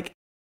 and it's like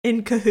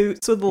in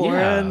cahoots with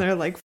Laura, and they're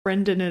like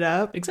friending it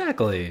up.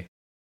 Exactly.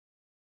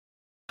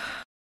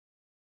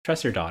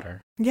 Trust your daughter.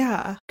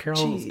 Yeah.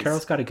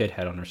 Carol's got a good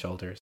head on her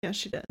shoulders. Yeah,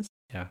 she does.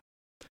 Yeah.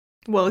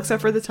 Well,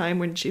 except for the time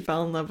when she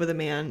fell in love with a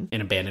man.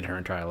 And abandoned her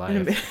entire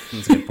life.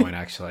 That's a good point,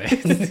 actually.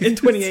 In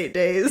 28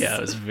 days. Yeah, it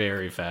was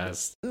very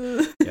fast.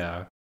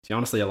 Yeah.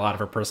 Honestly, a lot of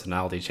her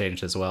personality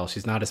changed as well.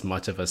 She's not as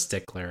much of a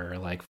stickler or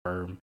like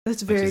firm.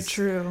 That's very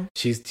true.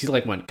 She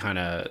like went kind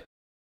of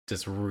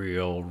just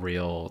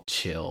real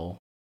chill,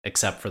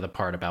 except for the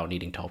part about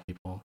needing tall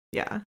people.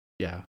 Yeah.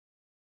 Yeah.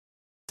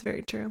 It's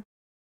very true.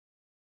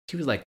 She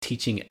was like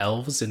teaching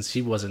elves, and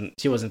she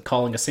wasn't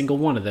calling a single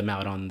one of them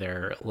out on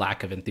their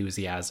lack of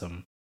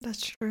enthusiasm.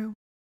 That's true.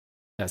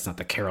 That's not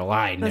the Carol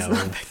I know. That's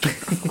not the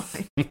Carol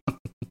I know.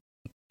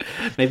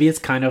 Maybe it's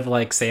kind of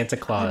like Santa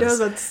Claus. I know,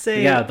 let's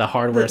say. Yeah, the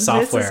hardware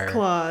software. Mrs.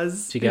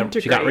 Claus. She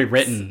got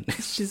rewritten.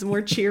 She's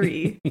more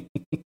cheery.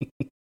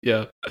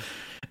 Yeah.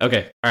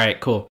 Okay. All right.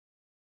 Cool.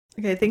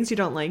 Okay. Things you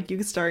don't like. You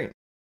can start.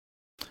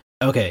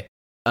 Okay.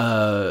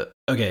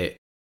 Okay.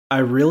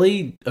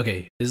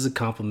 This is a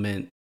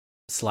compliment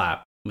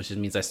slap, which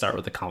means I start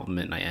with a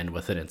compliment and I end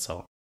with an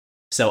insult.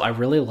 So I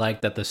really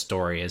like that the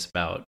story is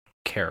about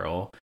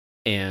Carol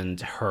and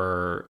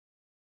her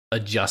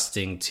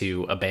adjusting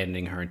to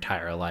abandoning her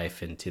entire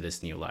life into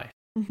this new life.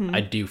 I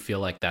do feel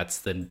like that's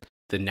the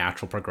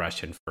natural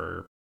progression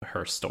for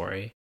her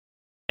story.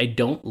 I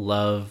don't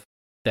love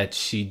that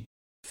she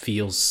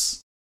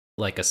feels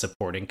like a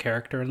supporting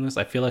character in this.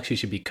 I feel like she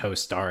should be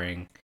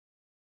co-starring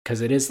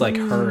because it is like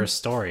her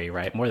story,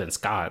 right? More than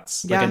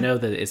Scott's. Yeah. Like I know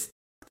that it's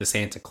the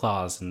Santa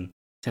Claus, and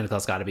Santa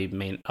Claus got to be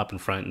main up in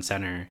front and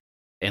center,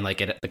 and like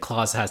the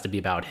Claus has to be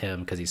about him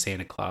because he's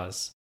Santa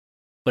Claus.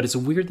 But it's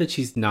weird that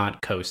she's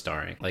not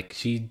co-starring. Like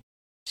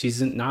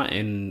she's not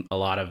in a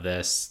lot of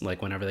this.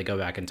 Like whenever they go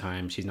back in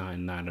time, she's not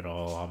in that at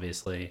all,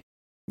 obviously.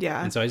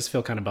 Yeah. And so I just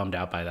feel kind of bummed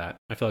out by that.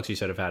 I feel like she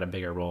should have had a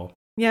bigger role.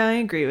 Yeah, I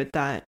agree with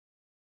that.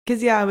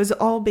 Because, it was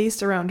all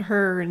based around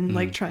her and,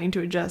 like, trying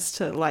to adjust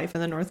to life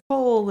in the North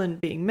Pole and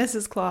being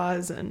Mrs.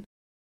 Claus and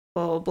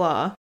blah, blah,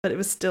 blah. But it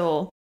was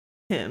still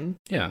him.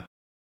 Yeah.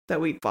 That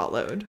we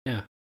followed.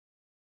 Yeah.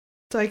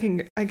 So I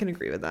can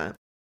agree with that.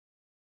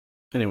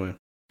 Anyway,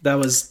 that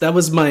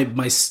was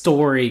my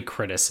story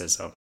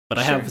criticism. But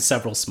I have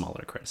several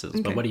smaller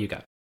criticisms. Okay. But what do you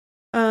got?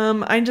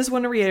 I just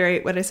want to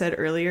reiterate what I said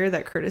earlier,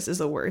 that Curtis is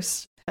the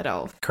worst head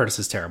elf. Curtis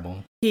is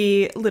terrible.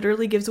 He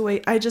literally gives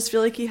away... I just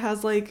feel like he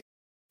has, like...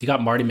 You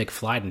got Marty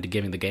McFly into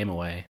giving the game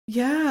away.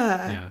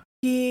 Yeah.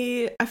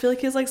 I feel like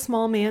he has like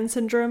small man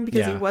syndrome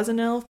because he was an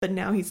elf, but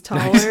now he's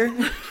taller.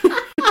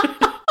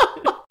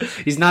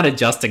 He's not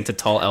adjusting to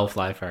tall elf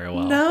life very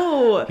well.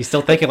 No. He's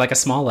still thinking like a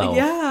small elf.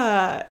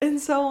 Yeah.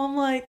 And so I'm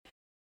like,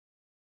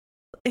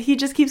 he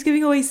just keeps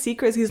giving away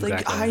secrets. He's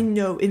like, I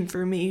know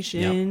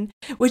information,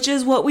 which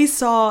is what we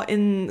saw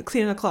in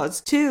Santa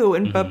Claus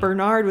 2. But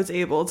Bernard was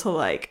able to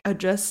like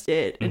adjust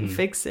it and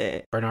fix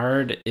it.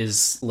 Bernard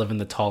is living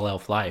the tall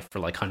elf life for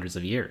like hundreds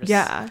of years.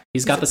 Yeah.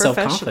 He's got the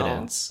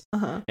self-confidence.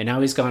 And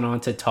now he's gone on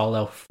to tall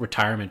elf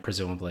retirement,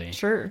 presumably.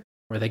 Sure.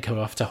 Where they go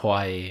off to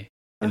Hawaii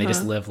and they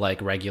just live like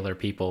regular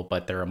people,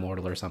 but they're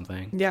immortal or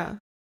something. Yeah.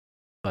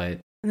 But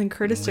and then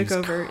Curtis took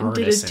over and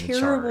did a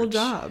terrible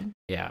job.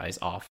 Yeah, he's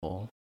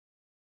awful.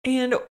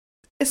 And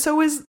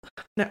so is...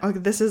 No,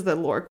 this is the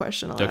lore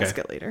question. I'll ask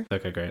it later.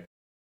 Okay, great.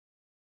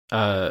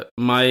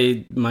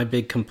 My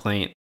big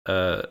complaint,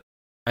 I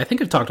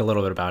think I've talked a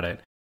little bit about it,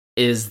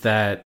 is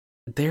that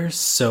there's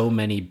so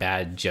many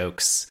bad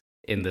jokes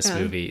in this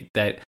movie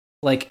that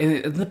like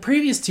in the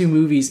previous two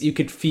movies, you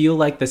could feel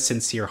like the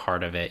sincere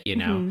heart of it, you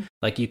know? Mhm.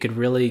 Like you could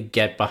really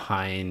get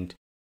behind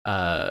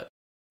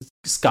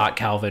Scott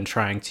Calvin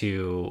trying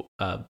to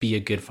be a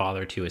good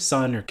father to his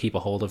son or keep a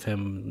hold of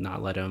him,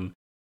 not let him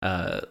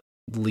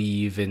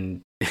leave,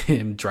 and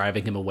him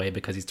driving him away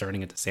because he's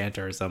turning into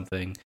Santa or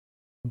something.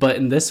 But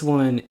in this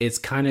one, it's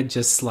kind of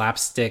just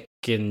slapstick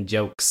and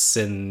jokes,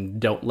 and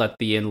don't let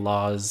the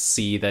in-laws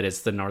see that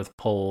it's the North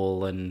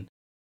Pole, and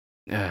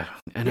I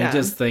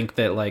just think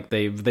that like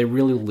they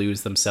really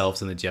lose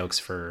themselves in the jokes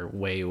for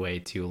way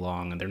too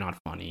long, and they're not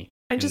funny.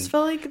 I just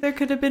felt like there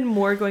could have been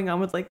more going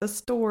on with like the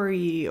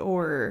story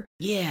or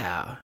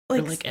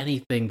like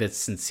anything that's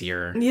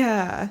sincere.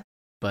 Yeah.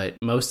 But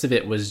most of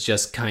it was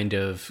just kind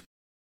of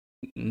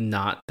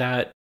not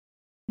that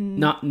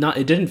not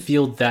it didn't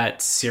feel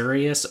that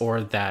serious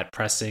or that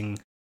pressing,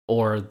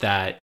 or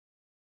that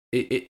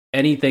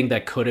anything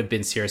that could have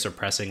been serious or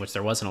pressing, which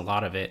there wasn't a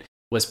lot of it,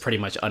 was pretty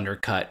much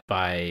undercut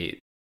by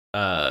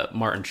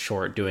Martin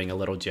Short doing a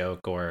little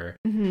joke, or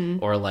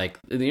like,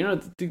 you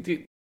know,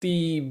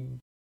 the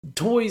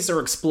toys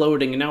are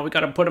exploding and now we got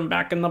to put them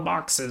back in the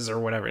boxes or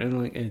whatever,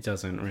 and like it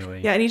doesn't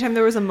really. Yeah, anytime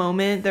there was a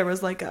moment, there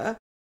was like a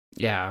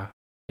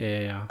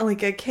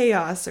like a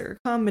chaos or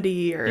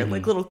comedy or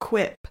like little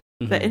quip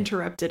that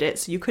interrupted it,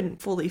 so you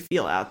couldn't fully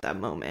feel out that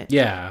moment.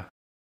 Yeah.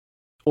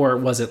 Or it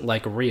wasn't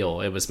like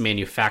real. It was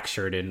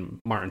manufactured, and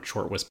Martin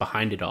Short was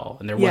behind it all,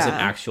 and there wasn't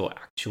actual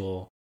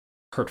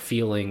hurt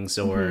feelings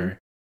or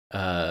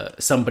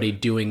somebody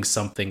doing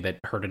something that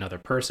hurt another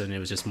person. It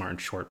was just Martin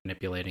Short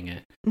manipulating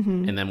it.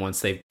 And then once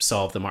they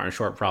solved the Martin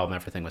Short problem,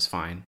 everything was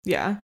fine.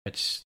 Yeah.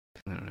 Which,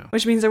 I don't know.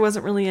 Which means there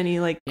wasn't really any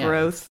like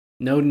growth.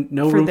 No room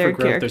for growth.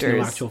 Characters. There's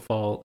no actual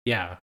fault.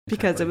 Yeah.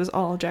 Because it was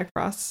all Jack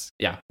Frost's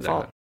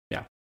fault.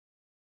 Yeah.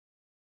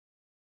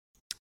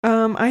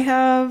 I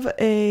have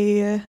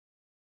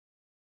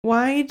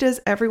why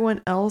does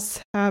everyone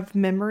else have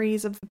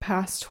memories of the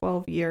past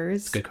 12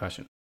 years? Good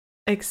question.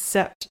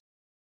 Except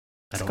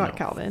Scott know.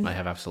 Calvin. I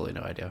have absolutely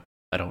no idea.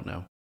 I don't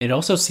know. It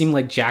also seemed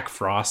like Jack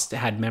Frost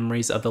had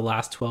memories of the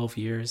last 12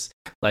 years.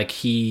 Like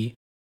he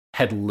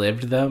had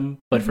lived them,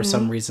 but for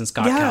some reason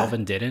Scott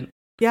Calvin didn't.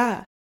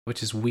 Yeah.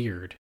 Which is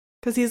weird.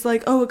 Because he's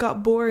like, oh, it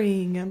got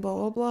boring and blah,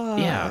 blah, blah.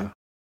 Yeah.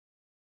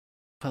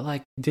 But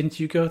like, didn't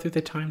you go through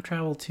the time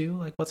travel too?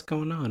 Like, what's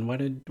going on? Why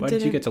did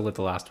you get to live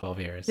the last 12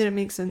 years? Didn't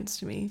make sense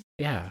to me.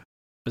 Yeah.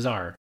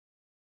 Bizarre.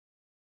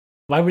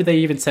 Why were they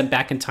even sent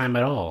back in time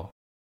at all?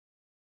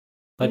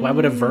 Like, why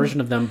would a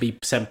version of them be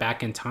sent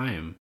back in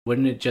time?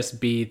 Wouldn't it just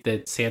be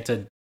that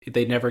Santa,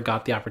 they never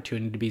got the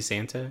opportunity to be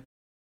Santa?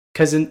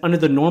 Because under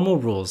the normal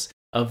rules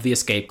of the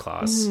escape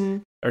clause,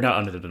 or not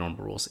under the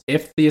normal rules,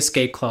 if the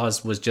escape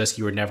clause was just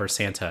you were never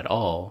Santa at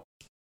all,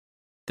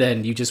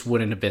 then you just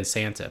wouldn't have been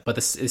Santa. But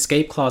the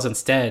escape clause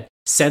instead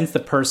sends the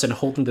person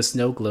holding the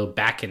snow globe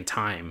back in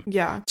time.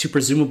 Yeah. To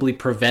presumably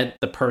prevent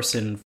the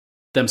person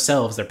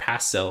themselves, their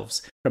past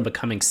selves, from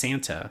becoming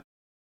Santa.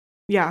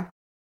 Yeah.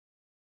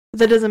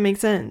 That doesn't make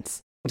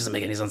sense. It doesn't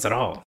make any sense at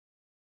all.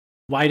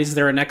 Why is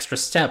there an extra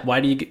step? Why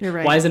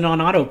right. Why is it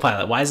on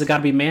autopilot? Why has it got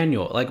to be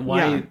manual? Like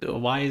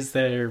why is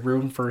there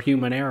room for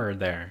human error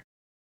there?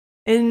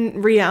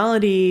 In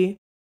reality,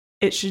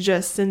 it should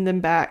just send them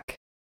back.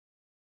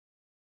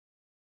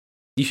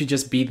 You should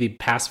just be the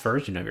past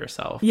version of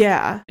yourself.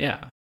 Yeah.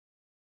 Yeah.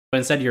 But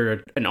instead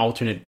you're an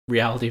alternate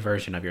reality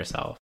version of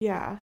yourself.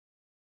 Yeah.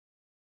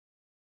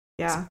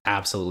 Yeah. It's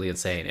absolutely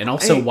insane. And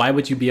also, why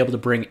would you be able to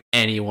bring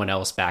anyone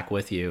else back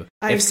with you?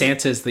 If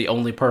Santa is the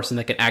only person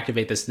that can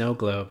activate the snow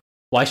globe,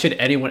 why should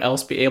anyone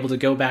else be able to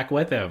go back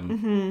with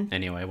him?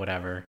 Anyway,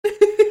 whatever.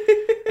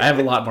 I have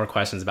a lot more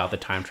questions about the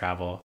time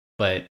travel,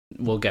 but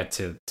we'll get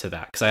to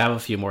that because I have a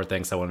few more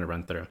things I want to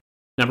run through.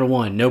 Number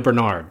 1, no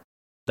Bernard.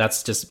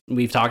 That's just,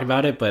 we've talked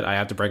about it, but I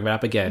have to bring it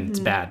up again. It's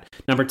bad.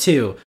 Number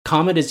 2,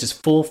 Comet is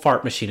just full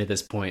fart machine at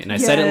this point. And I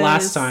said it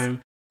last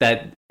time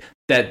that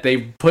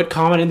they put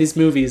Comet in these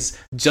movies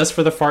just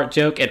for the fart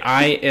joke, and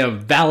I am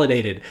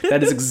validated.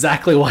 That is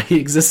exactly why he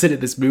existed in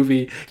this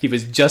movie. He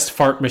was just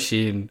fart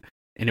machine,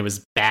 and it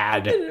was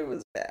bad. It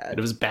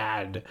was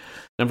bad.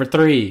 Number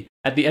 3,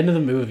 at the end of the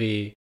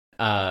movie,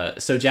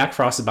 so Jack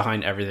Frost is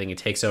behind everything. He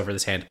takes over the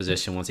Santa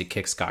position once he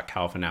kicks Scott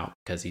Calvin out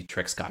because he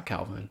tricked Scott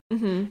Calvin.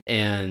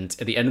 And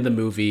at the end of the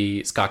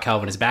movie, Scott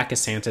Calvin is back as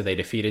Santa. They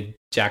defeated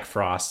Jack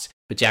Frost,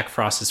 but Jack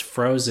Frost has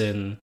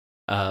frozen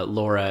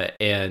Laura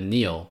and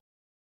Neil.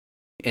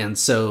 And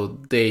so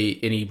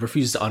he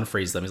refuses to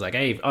unfreeze them. He's like,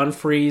 hey,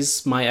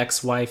 unfreeze my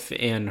ex-wife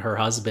and her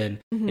husband.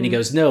 And he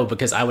goes, no,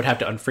 because I would have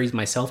to unfreeze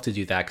myself to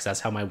do that because that's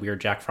how my weird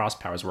Jack Frost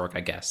powers work,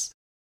 I guess.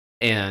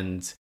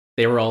 And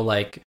they were all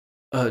like,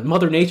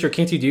 Mother Nature,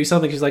 can't you do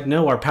something? She's like,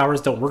 no, our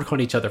powers don't work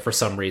on each other for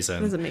some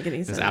reason. Doesn't make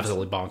any sense. It's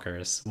absolutely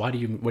bonkers. What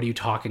are you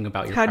talking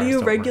about? How do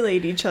you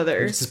regulate each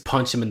other? Just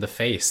punch him in the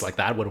face. Like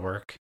that would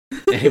work.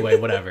 Anyway,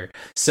 whatever.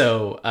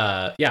 So,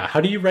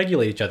 how do you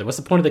regulate each other? What's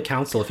the point of the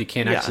council if you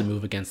can't actually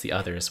move against the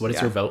others? What does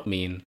your vote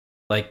mean?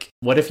 Like,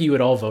 what if you had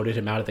all voted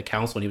him out of the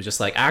council and he was just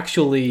like,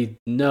 actually,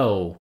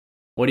 no.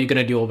 What are you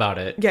going to do about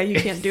it? Yeah, you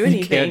can't do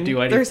anything. You can't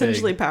do anything. They're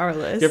essentially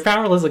powerless. You're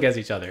powerless against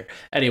each other.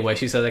 Anyway,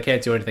 she says, I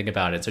can't do anything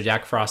about it. So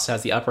Jack Frost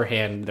has the upper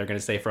hand. They're going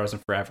to stay frozen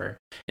forever.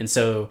 And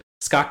so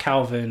Scott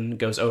Calvin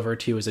goes over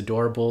to his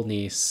adorable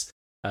niece,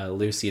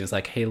 Lucy, and is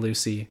like, hey,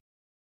 Lucy,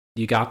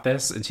 you got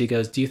this? And she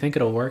goes, do you think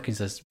it'll work? He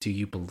says, do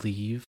you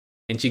believe?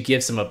 And she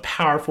gives him a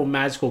powerful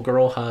magical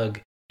girl hug.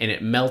 And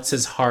it melts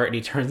his heart, and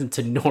he turns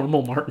into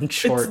normal Martin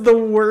Short. It's the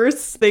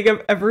worst thing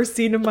I've ever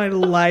seen in my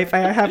life. I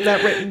have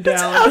that written down.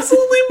 It's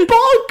absolutely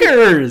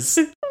bonkers.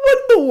 What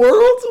in the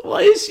world?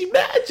 Why is she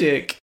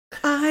magic?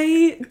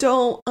 I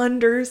don't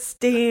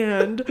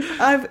understand.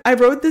 I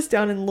wrote this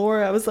down in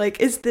Laura. I was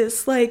like, is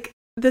this like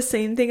the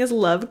same thing as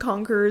Love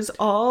Conquers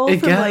All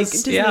from like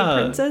Disney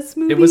princess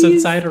movies? It was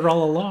inside her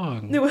all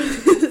along. It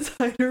was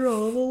inside her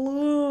all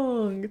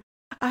along.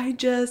 I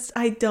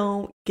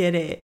don't get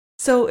it.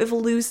 So if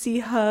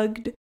Lucy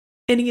hugged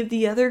any of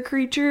the other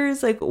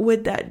creatures, like,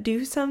 would that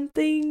do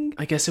something?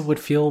 I guess it would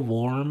feel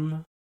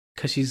warm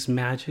because she's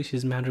magic. She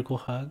has magical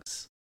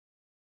hugs.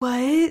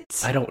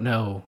 What? I don't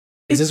know.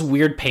 Is this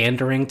weird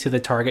pandering to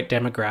the target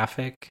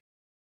demographic?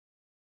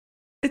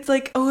 It's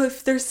like, oh,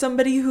 if there's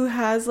somebody who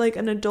has like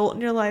an adult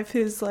in your life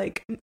who's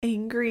like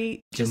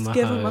angry, just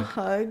give him a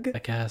hug. I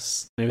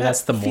guess. Maybe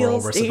that's the moral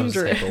we're supposed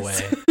to take away.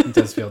 It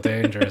does feel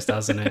dangerous,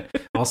 doesn't it?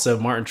 Also,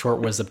 Martin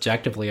Short was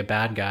objectively a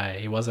bad guy.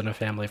 He wasn't a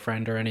family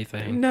friend or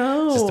anything.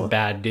 No. Just a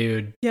bad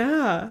dude.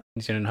 Yeah.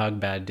 You shouldn't hug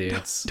bad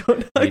dudes.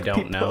 Don't hug you don't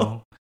people.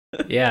 know.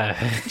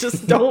 Yeah.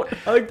 Just don't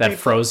hug that people.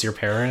 froze your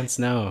parents?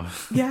 No.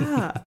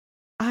 Yeah.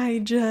 I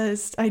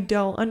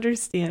don't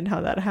understand how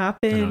that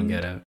happened. I don't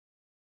get it.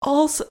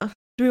 Also,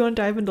 do we want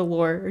to dive into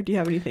lore, or do you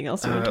have anything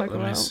else you want to talk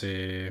about? Let me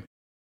see.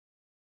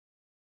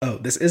 Oh,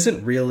 this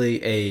isn't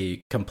really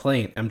a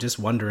complaint. I'm just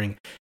wondering,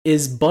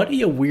 is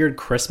Buddy a weird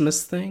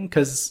Christmas thing?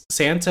 Because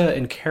Santa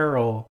and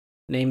Carol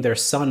named their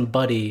son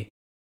Buddy,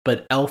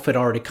 but Elf had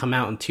already come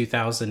out in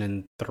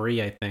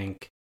 2003, I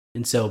think.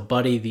 And so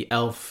Buddy the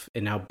Elf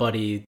and now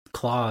Buddy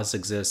Claus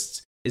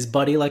exists. Is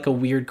Buddy like a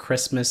weird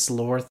Christmas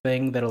lore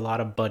thing that a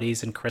lot of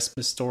buddies and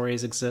Christmas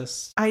stories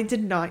exist? I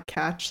did not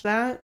catch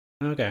that.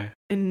 Okay.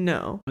 And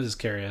no. I was just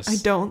curious.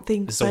 I don't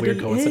think Is this a weird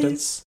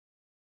coincidence? Is.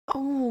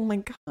 Oh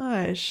my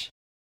gosh.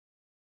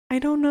 I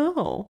don't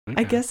know.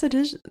 Okay. I guess it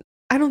is.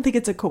 I don't think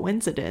it's a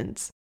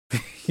coincidence.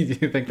 You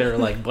think they're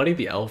like, Buddy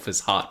the Elf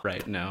is hot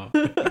right now.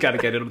 Gotta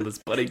get into this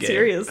Buddy game.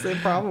 Seriously,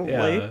 probably.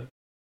 Yeah.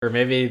 Or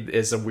maybe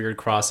it's a weird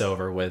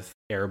crossover with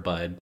Air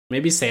Bud.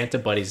 Maybe Santa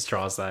Buddies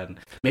draws that.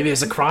 Maybe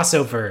it's a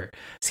crossover.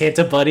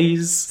 Santa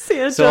Buddies.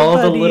 Santa all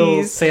Buddies. The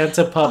little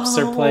Santa pups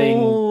are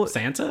playing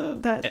Santa?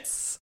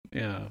 That's...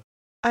 Yeah.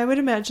 I would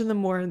imagine them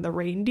more in the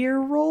reindeer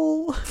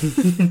role.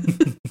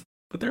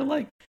 But they're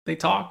like, they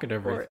talk and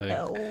everything.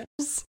 Or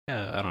elves.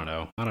 Yeah, I don't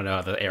know. I don't know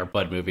how the Air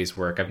Bud movies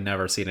work. I've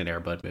never seen an Air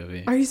Bud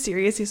movie. Are you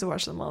serious? You used to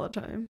watch them all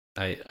the time.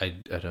 I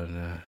don't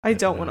know. I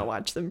don't want to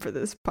watch them for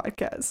this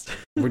podcast.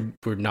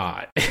 We're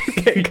not.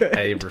 Okay, good.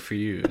 I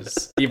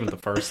refuse. Even the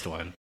first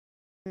one.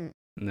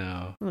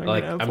 No.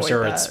 Like, I'm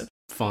sure it's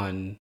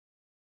fun,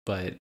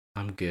 but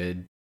I'm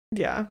good.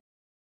 Yeah.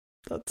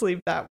 Let's leave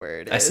that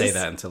where it is. I say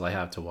that until I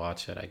have to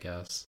watch it, I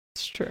guess.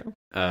 It's true.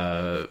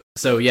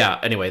 So yeah,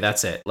 anyway,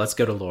 that's it. Let's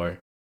go to lore.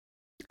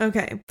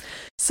 Okay.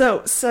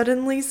 So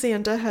suddenly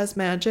Santa has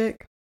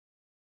magic.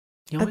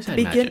 He always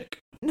had magic.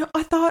 No,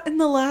 I thought in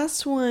the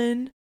last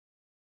one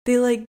they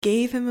like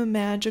gave him a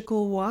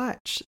magical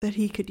watch that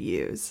he could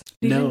use.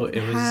 He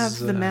didn't have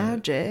the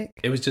magic.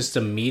 It was just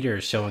a meter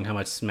showing how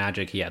much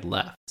magic he had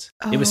left.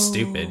 It was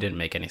stupid. It didn't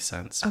make any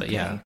sense. But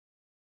yeah.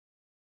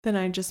 Then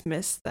I just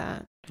missed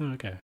that.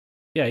 Okay.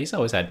 Yeah, he's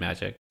always had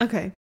magic.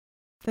 Okay.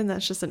 Then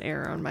that's just an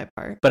error on my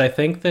part. But I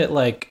think that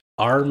like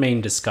our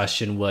main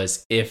discussion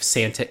was if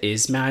Santa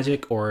is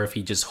magic or if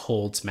he just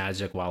holds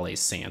magic while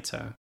he's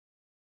Santa.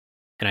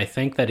 And I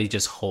think that he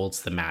just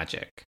holds the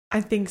magic.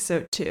 I think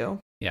so too.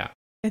 Yeah.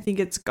 I think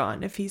it's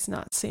gone if he's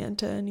not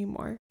Santa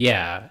anymore.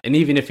 Yeah. And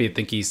even if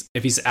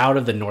if he's out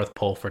of the North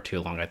Pole for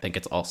too long, I think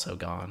it's also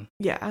gone.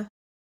 Yeah.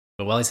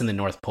 But while he's in the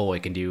North Pole, he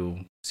can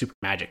do super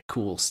magic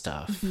cool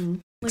stuff. Mm-hmm.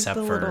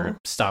 Except for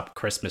stop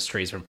Christmas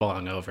trees from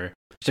falling over.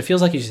 Which it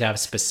feels like you should have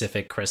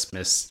specific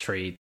Christmas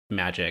tree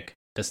magic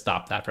to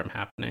stop that from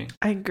happening.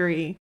 I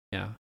agree.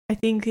 Yeah. I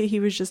think he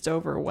was just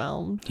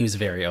overwhelmed. He was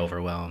very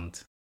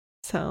overwhelmed.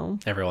 So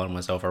everyone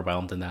was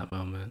overwhelmed in that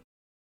moment.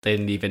 They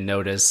didn't even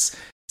notice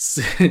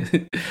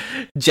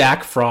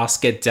Jack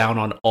Frost get down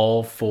on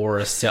all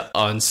fours to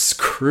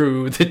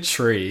unscrew the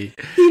tree.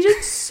 He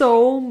did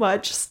so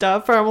much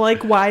stuff. I'm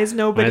like, why is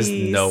nobody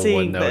seeing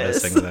one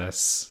noticing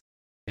this?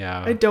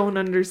 Yeah. I don't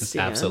understand. It's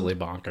absolutely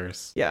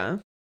bonkers. Yeah.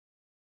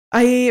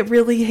 I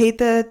really hate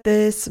that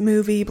this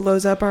movie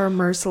blows up our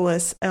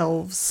merciless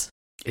elves.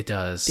 It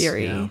does.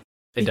 Theory. Yeah.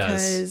 It does.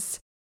 Because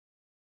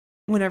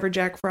whenever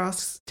Jack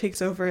Frost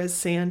takes over as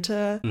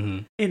Santa, mm-hmm.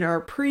 in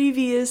our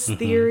previous mm-hmm.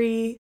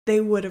 theory, they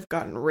would have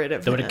gotten rid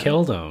of him. They would have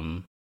killed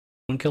him.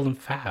 Would have killed him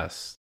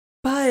fast.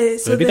 But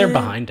so maybe they're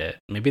behind it.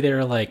 Maybe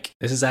they're like,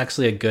 this is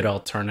actually a good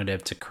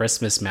alternative to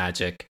Christmas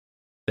magic.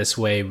 This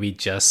way we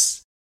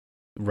just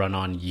run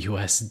on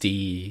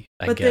USD,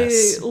 but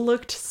guess. they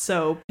looked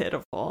so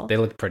pitiful. They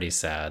looked pretty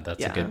sad.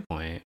 That's a good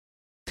point.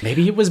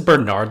 Maybe it was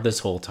Bernard this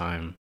whole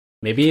time.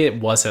 Maybe it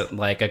wasn't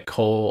like a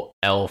coal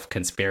elf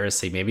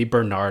conspiracy. Maybe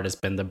Bernard has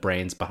been the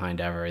brains behind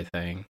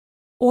everything.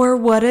 Or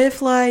what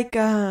if, like,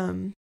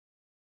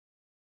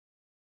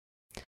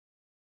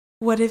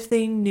 what if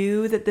they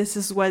knew that this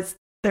is what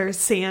their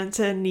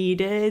Santa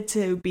needed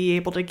to be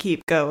able to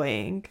keep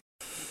going?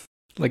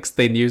 Like,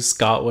 they knew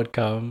Scott would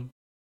come.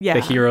 Yeah.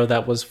 The hero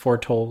that was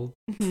foretold.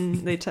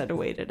 They tried to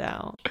wait it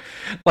out.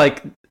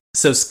 Like,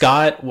 so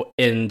Scott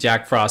and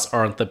Jack Frost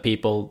aren't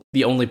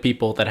the only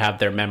people that have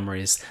their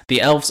memories. The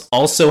elves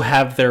also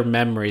have their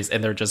memories,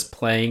 and they're just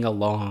playing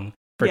along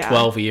for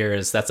 12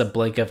 years. That's a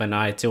blink of an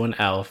eye to an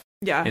elf.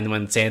 Yeah. And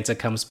when Santa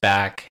comes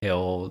back,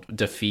 he'll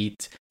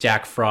defeat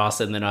Jack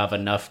Frost and then have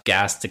enough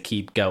gas to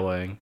keep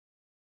going.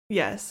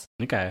 Yes.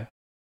 Okay.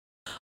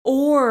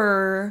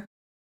 Or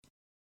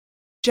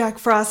Jack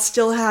Frost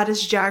still had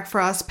his Jack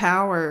Frost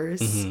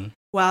powers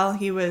while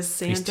he was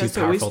Santa,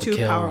 so he was too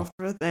powerful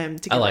for them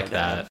to get rid of.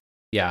 That.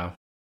 Yeah.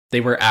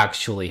 They were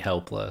actually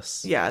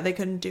helpless. Yeah, they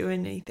couldn't do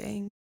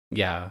anything.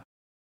 Yeah.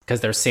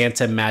 Because their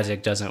Santa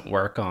magic doesn't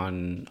work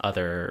on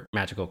other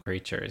magical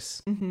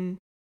creatures.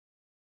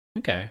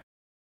 Okay.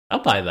 I'll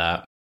buy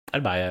that.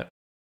 I'd buy it.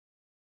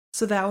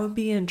 So that would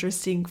be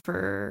interesting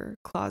for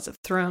Claws of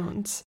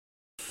Thrones.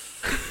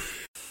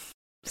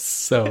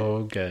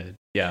 So good.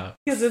 Yeah.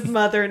 Because if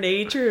Mother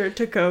Nature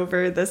took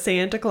over the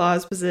Santa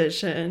Claus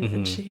position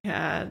and she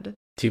had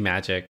their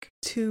magic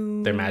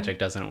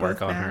doesn't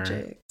work on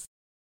her.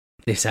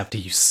 They just have to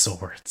use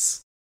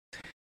swords.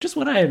 Just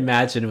what I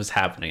imagine was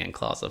happening in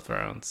Claws of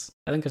Thrones.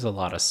 I think there's a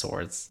lot of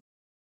swords.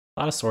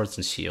 A lot of swords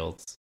and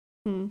shields.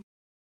 And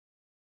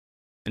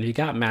if you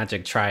got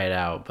magic, try it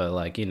out. But,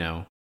 like, you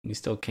know, you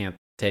still can't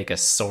take a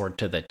sword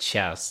to the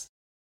chest.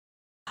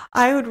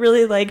 I would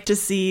really like to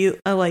see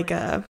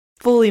a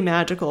fully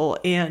magical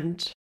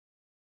and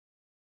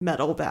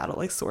metal battle,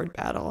 like sword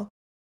battle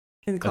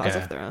in Claws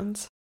of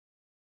Thrones.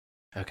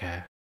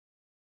 Okay.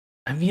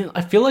 I mean,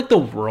 I feel like the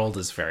world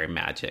is very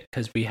magic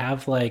because we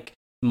have, like,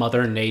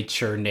 Mother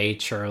Nature,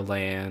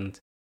 Natureland,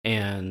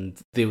 and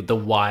the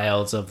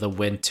wilds of the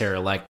winter,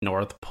 like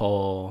North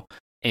Pole,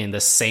 and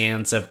the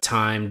sands of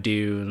time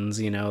dunes,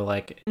 you know,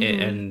 like,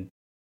 and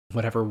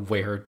whatever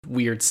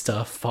weird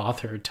stuff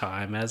Father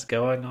Time has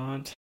going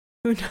on.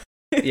 Who knows?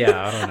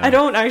 Yeah, I don't know. I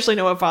don't actually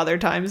know what Father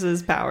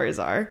Time's powers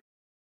are.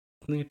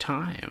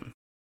 Time.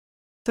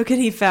 So can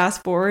he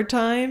fast forward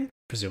time?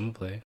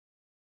 Presumably.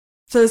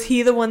 So is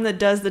he the one that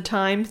does the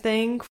time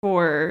thing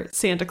for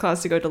Santa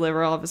Claus to go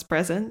deliver all of his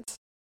presents?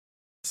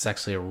 It's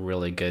actually a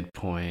really good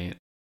point.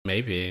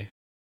 Maybe.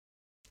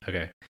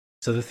 Okay.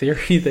 So the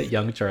theory that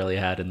young Charlie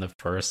had in the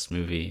first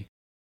movie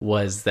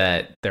was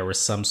that there was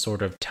some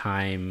sort of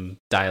time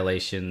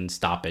dilation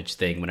stoppage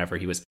thing whenever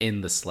he was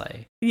in the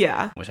sleigh.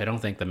 Yeah. Which I don't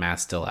think the math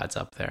still adds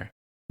up there.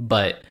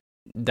 But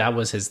that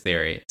was his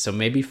theory. So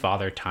maybe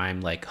Father Time,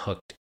 like,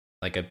 hooked,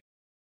 like, a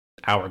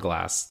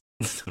hourglass,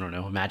 I don't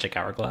know, a magic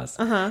hourglass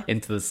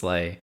into the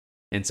sleigh.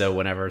 And so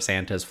whenever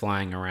Santa's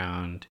flying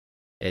around,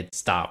 it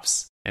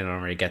stops. And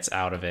whenever he gets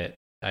out of it,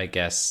 I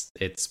guess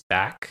it's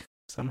back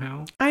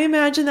somehow. I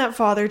imagine that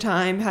Father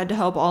Time had to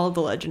help all of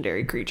the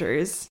legendary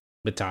creatures.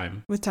 With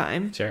time.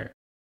 Sure.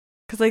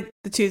 Because, like,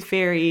 the Tooth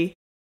Fairy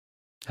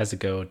has to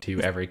go to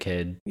every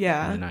kid in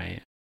the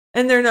night.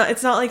 And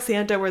it's not like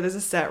Santa where there's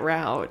a set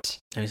route.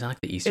 And it's not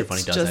like the Easter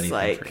Bunny does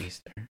anything for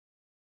Easter.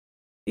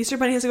 Easter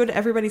Bunny has to go to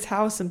everybody's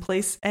house and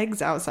place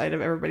eggs outside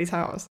of everybody's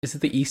house. Is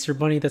it the Easter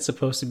Bunny that's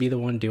supposed to be the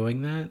one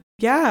doing that?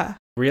 Yeah.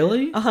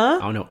 Really? I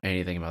don't know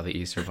anything about the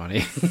Easter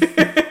Bunny.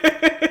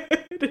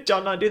 Did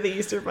y'all not do the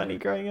Easter Bunny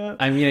growing up?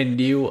 I mean, I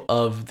knew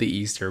of the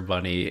Easter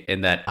Bunny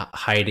and that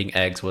hiding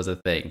eggs was a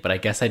thing, but I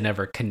guess I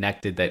never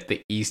connected that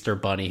the Easter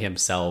Bunny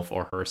himself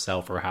or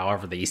herself or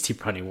however the Easter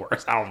Bunny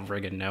works, I don't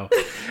friggin' know,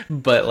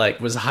 but, like,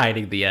 was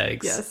hiding the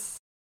eggs. Yes.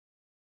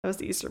 That was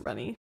the Easter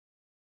Bunny.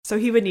 So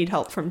he would need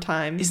help from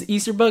time. Is the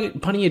Easter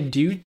Bunny a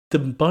dude?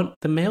 The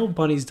male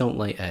bunnies don't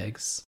lay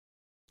eggs.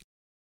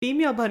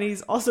 Female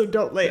bunnies also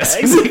don't lay eggs.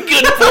 That's a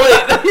good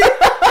point.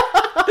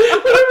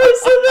 Whenever I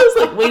said that, I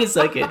was like, wait a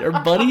second.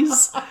 Are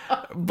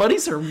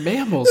bunnies are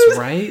mammals,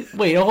 right?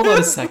 Wait, hold on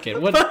a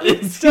second. What?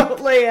 Bunnies don't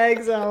lay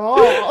eggs at all.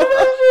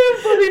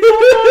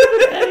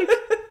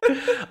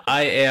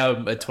 I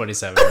am a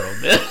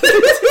 27-year-old man.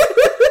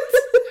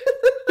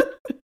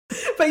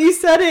 But you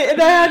said it,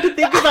 and I had to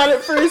think about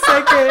it for a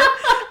second.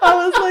 I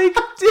was like,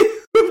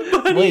 dude,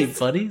 bunnies. Wait,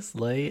 bunnies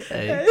lay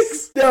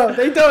eggs? No,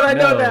 they don't. I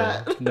know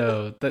that.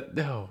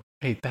 No.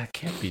 Wait, that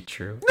can't be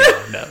true.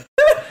 No,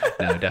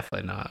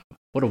 definitely not.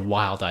 What a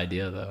wild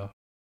idea, though.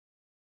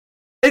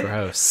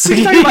 Gross. We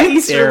can talk about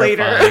Easter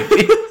later.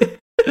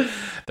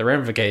 The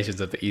ramifications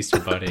of the Easter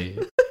Bunny.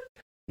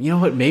 You know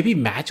what? Maybe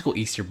magical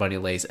Easter Bunny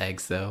lays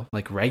eggs, though.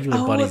 Like, regular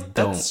bunnies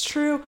don't. That's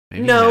true.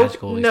 Maybe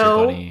magical Easter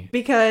Bunny.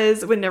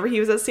 Because whenever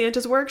he was at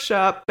Santa's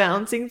workshop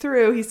bouncing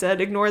through, he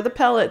said, ignore the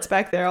pellets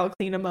back there. I'll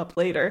clean them up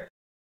later.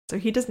 So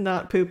he does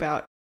not poop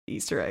out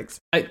Easter eggs.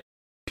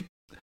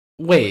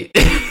 Wait.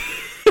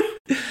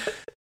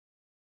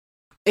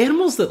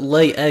 Animals that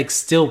lay eggs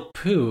still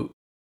poop.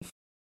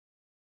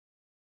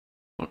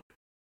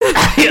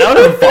 I don't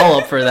have a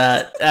follow-up for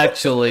that,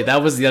 actually.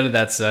 That was the end of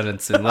that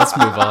sentence, and let's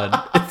move on.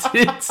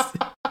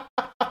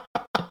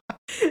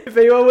 If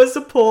anyone was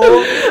to pull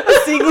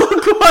a single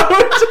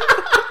quote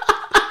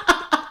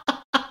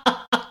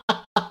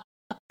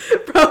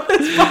from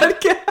this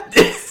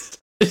podcast.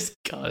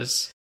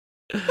 Gosh.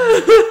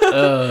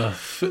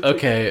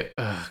 Okay.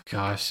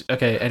 Gosh.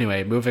 Okay,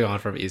 anyway, moving on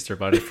from Easter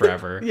Bunny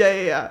forever.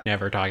 Yeah.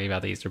 Never talking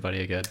about the Easter Bunny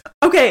again.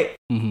 Okay.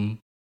 Mm-hmm.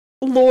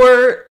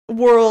 Lore,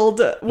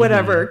 world,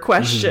 whatever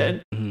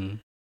question. Mm-hmm.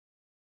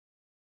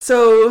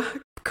 So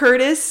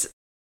Curtis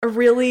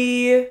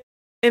really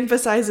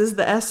emphasizes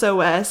the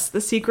SOS,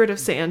 the secret of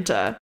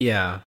Santa.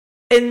 Yeah.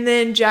 And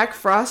then Jack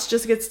Frost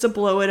just gets to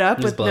blow it up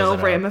with no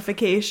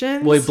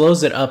ramifications. Well, he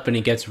blows it up and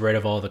he gets rid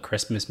of all the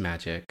Christmas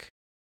magic,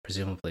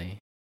 presumably.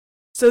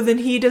 So then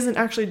he doesn't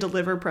actually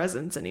deliver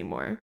presents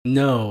anymore.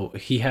 No,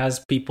 he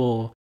has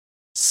people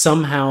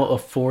somehow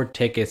afford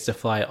tickets to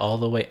fly all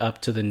the way up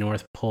to the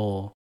North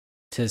Pole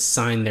to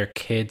sign their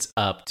kids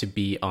up to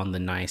be on the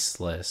nice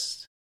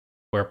list,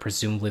 where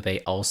presumably they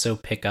also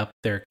pick up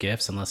their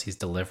gifts unless he's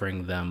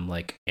delivering them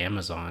like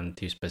Amazon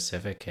to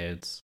specific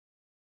kids.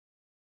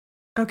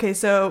 Okay,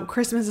 so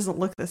Christmas doesn't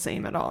look the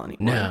same at all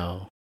anymore.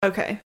 No.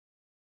 Okay.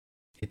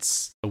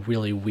 It's a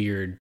really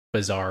weird,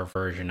 bizarre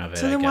version of it.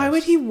 So then why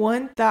would he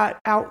want that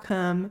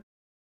outcome?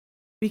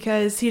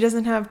 Because he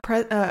doesn't have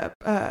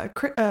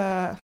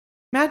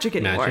magic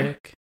anymore.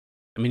 Magic?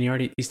 I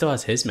mean, he still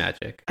has his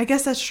magic. I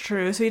guess that's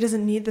true. So he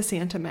doesn't need the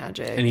Santa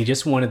magic. And he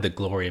just wanted the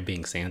glory of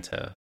being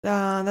Santa.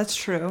 That's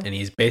true. And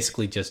he's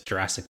basically just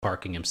Jurassic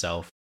Parking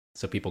himself.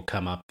 So people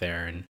come up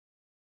there and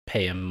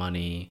pay him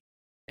money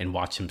and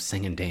watch him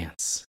sing and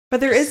dance. But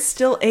there is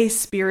still a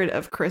spirit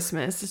of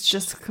Christmas. It's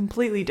just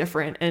completely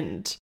different.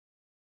 And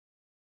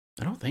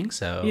I don't think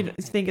so. You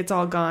think it's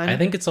all gone? I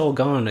think it's all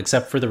gone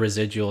except for the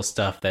residual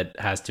stuff that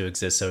has to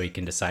exist so he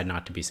can decide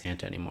not to be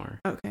Santa anymore.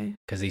 Okay.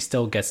 Because he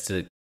still gets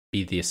to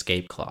be the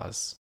escape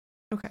clause.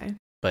 Okay.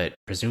 But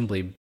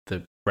presumably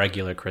the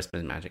regular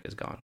Christmas magic is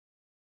gone.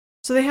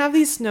 So they have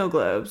these snow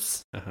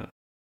globes. Uh-huh.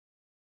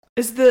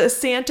 Is the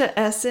Santa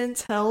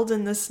essence held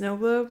in the snow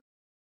globe?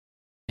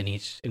 In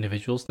each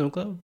individual snow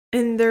globe?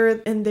 In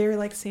their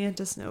like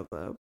Santa snow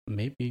globe.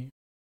 Maybe.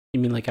 You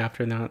mean like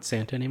after they're not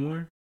Santa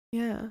anymore?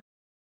 Yeah.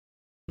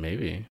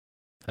 Maybe.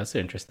 That's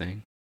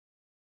interesting.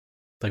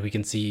 Like we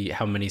can see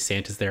how many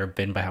Santas there have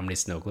been by how many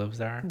snow globes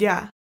there are?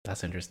 Yeah.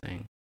 That's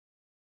interesting.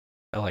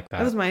 I like that.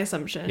 That was my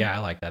assumption. Yeah, I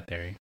like that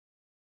theory.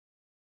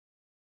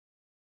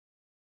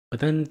 But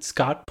then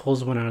Scott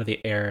pulls one out of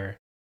the air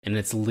and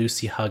it's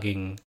Lucy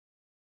hugging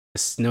a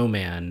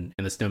snowman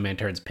and the snowman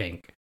turns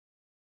pink.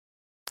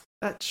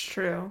 That's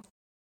true.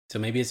 So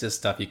maybe it's just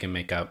stuff you can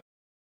make up.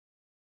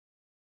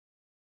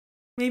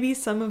 Maybe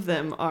some of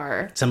them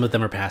are. Some of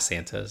them are past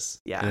Santas.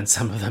 Yeah. And then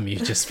some of them you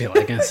just feel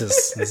like, this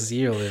is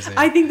you, Lucy.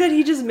 I think that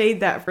he just made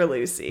that for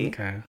Lucy.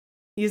 Okay.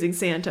 Using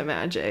Santa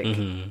magic.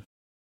 Mm-hmm.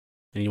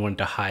 And you wanted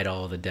to hide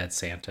all of the dead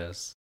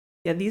Santas.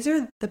 Yeah, these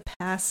are the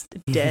past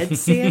dead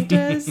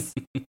Santas.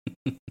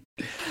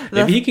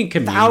 Maybe you can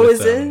commune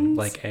with them,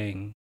 like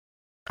Aang.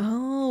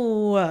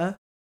 Oh.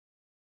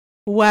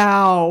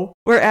 Wow.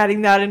 We're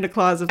adding that into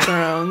Claws of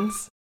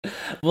Thrones.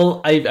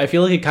 Well, I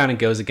feel like it kind of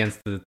goes against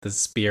the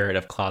spirit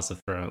of Claws of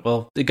Thrones.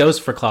 Well, it goes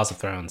for Claws of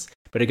Thrones,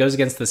 but it goes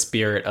against the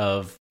spirit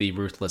of the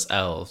ruthless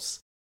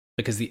elves.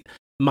 Because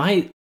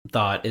my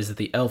thought is that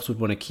the elves would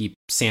want to keep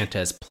Santa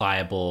as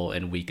pliable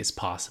and weak as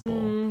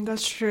possible.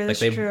 That's true. That's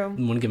true. They want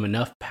to give him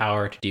enough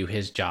power to do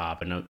his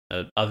job, and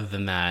other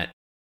than that,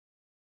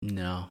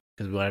 no,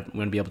 because we want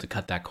to be able to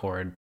cut that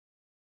cord.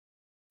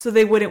 So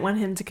they wouldn't want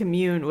him to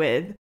commune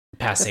with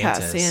past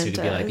Santas,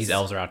 who'd be like, these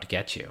elves are out to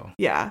get you.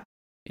 Yeah.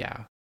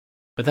 Yeah.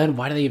 But then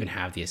why do they even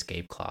have the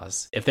escape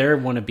clause? If they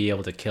want to be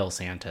able to kill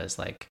Santas,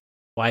 like,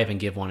 why even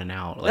give one an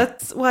out? Like,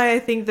 that's why I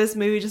think this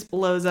movie just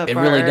blows up. It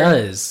really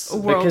does.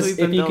 Because if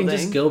you building. can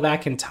just go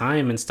back in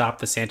time and stop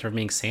the Santa from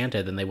being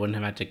Santa, then they wouldn't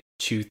have had to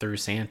chew through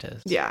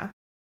Santas. Yeah.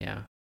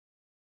 Yeah.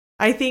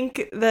 I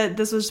think that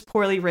this was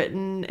poorly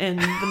written and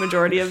the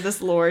majority of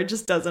this lore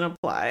just doesn't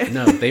apply.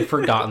 No, they've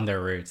forgotten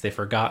their roots. They've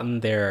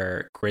forgotten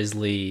their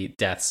grisly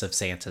deaths of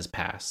Santa's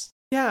past.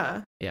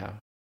 Yeah. Yeah.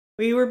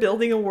 We were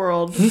building a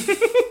world.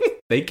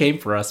 They came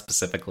for us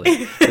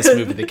specifically. This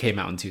movie that came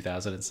out in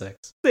 2006.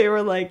 They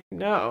were like,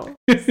 no,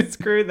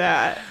 screw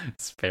that.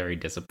 It's very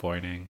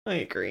disappointing. I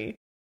agree.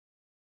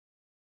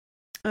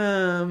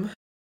 But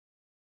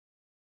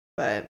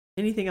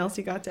anything else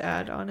you got to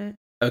add on it?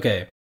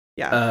 Okay.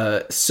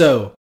 Yeah.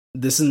 So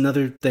this is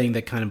another thing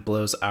that kind of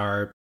blows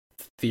our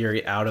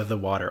theory out of the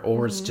water,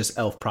 or it's just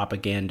elf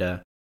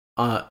propaganda.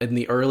 In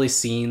the early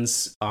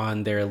scenes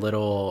on their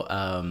little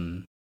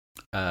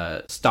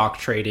stock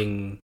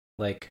trading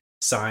like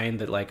sign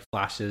that like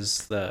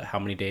flashes the how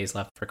many days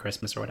left for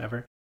Christmas or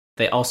whatever,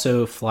 they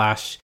also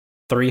flash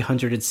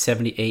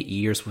 378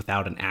 years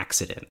without an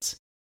accident,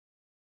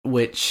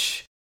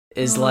 which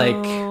is like,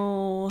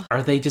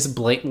 are they just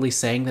blatantly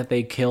saying that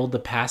they killed the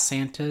past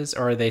Santas,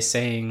 or are they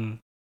saying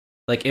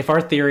Like, if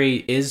our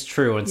theory is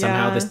true and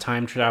somehow Yeah. this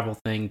time travel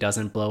thing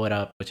doesn't blow it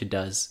up, which it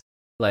does,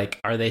 like,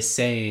 are they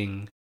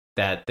saying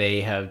that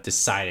they have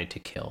decided to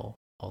kill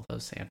all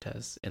those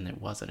Santas and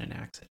it wasn't an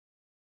accident?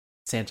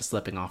 Santa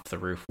slipping off the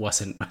roof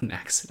wasn't an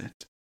accident.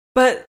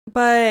 But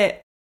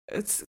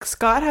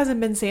Scott hasn't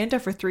been Santa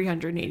for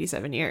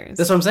 387 years.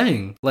 That's what I'm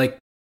saying. Like,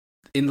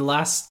 in the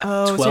last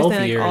Oh, so 12 you're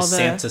saying, like, years, all the-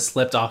 Santa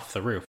slipped off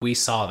the roof. We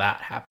saw that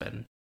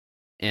happen.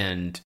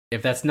 And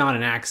if that's not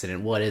an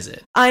accident, what is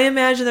it? I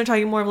imagine they're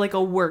talking more of like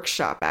a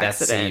workshop That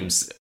accident.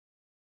 seems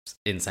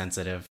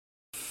insensitive.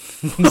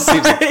 Seems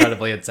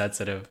incredibly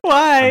insensitive.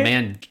 Why? A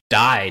man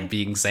died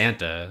being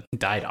Santa.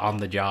 Died on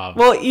the job.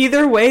 Well,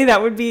 either way,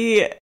 it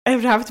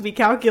would have to be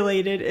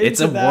calculated. It's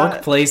a into that.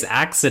 workplace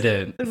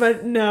accident.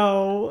 But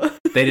no.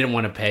 They didn't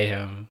want to pay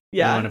him.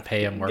 Yeah. They didn't want to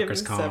pay him Give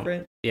workers' him comp.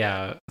 severance.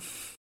 Yeah.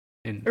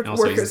 And Or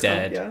also he's workers'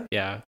 comp, dead.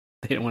 Yeah.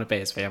 They didn't want to pay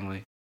his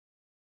family.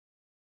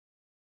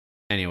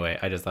 Anyway,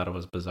 I just thought it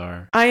was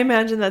bizarre. I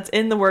imagine that's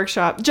in the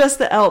workshop. Just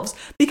the elves.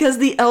 Because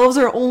the elves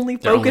are only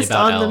They're only focused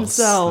about on elves.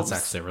 themselves.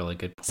 That's actually a really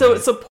good point. So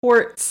it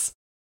supports.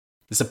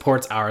 It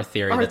supports our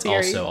theory Our that's theory.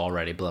 also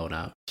already blown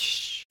up.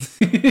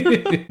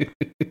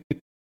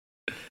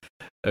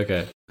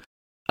 Okay.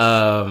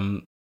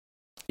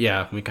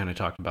 Yeah, we kind of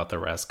talked about the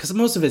rest because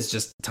most of it's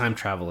just time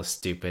travel is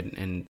stupid,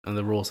 and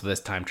the rules of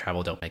this time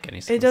travel don't make any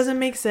sense. It doesn't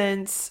make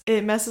sense.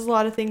 It messes a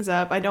lot of things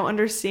up. I don't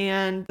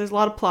understand. There's a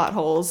lot of plot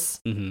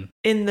holes Mm-hmm.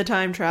 in the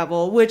time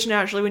travel, which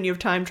naturally, when you have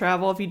time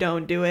travel, if you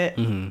don't do it,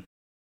 Mm-hmm.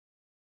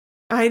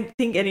 I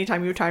think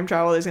anytime you have time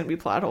travel, there's going to be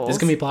plot holes. There's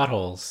gonna be plot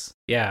holes,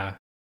 yeah,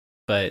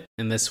 but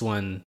in this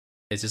one,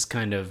 it's just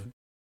kind of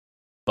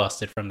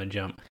busted from the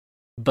jump.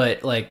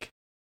 But like,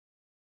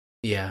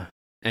 yeah.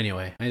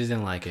 Anyway, I just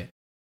didn't like it.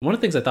 One of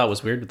the things I thought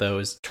was weird though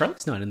is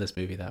Charlie's not in this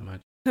movie that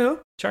much. Who?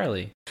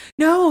 Charlie.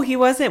 No, he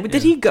wasn't.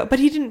 Did Yeah. he go? But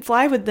he didn't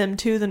fly with them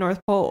to the North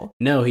Pole.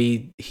 No,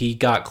 he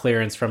got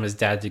clearance from his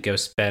dad to go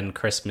spend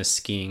Christmas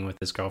skiing with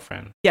his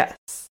girlfriend. Yes.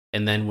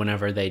 And then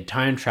whenever they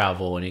time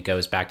travel and he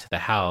goes back to the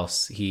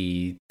house,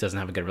 he doesn't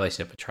have a good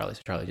relationship with Charlie,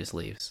 so Charlie just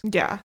leaves.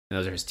 Yeah. And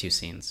those are his two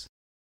scenes.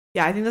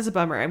 Yeah, I think that's a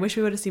bummer. I wish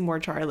we would have seen more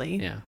Charlie.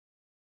 Yeah.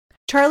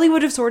 Charlie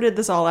would have sorted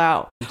this all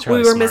out. Charlie's we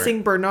were smart.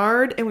 missing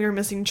Bernard and we were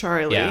missing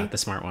Charlie. Yeah, the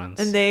smart ones.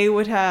 And they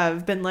would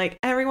have been like,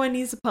 everyone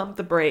needs to pump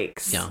the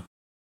brakes. Yeah.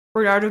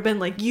 Bernard would have been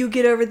like, you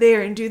get over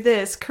there and do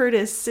this.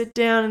 Curtis, sit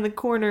down in the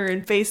corner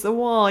and face the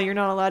wall. You're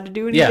not allowed to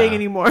do anything Yeah.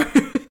 anymore.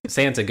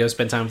 Santa, go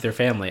spend time with your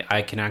family.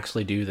 I can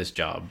actually do this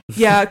job.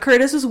 Yeah,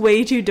 Curtis was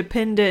way too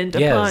dependent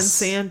upon Yes.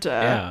 Santa.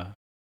 Yeah.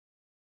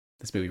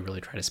 This movie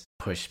really tried to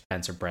push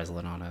Spencer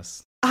Breslin on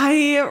us.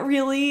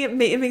 It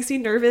makes me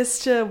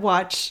nervous to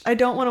watch. I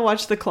don't want to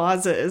watch The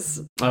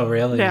Clauses Oh,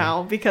 really?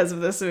 now because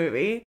of this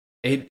movie.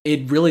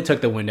 It really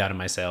took the wind out of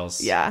my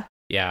sails. Yeah.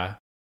 Yeah.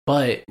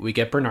 But we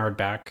get Bernard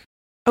back.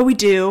 Oh, we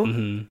do.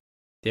 Mm-hmm.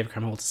 David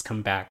Krumholtz has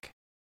come back.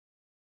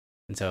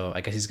 And so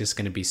I guess he's just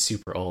going to be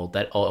super old.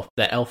 That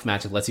elf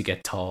magic lets you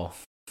get tall.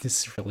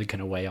 This is really going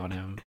to weigh on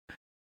him.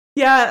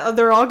 Yeah,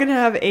 they're all going to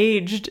have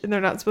aged, and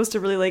they're not supposed to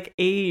really, like,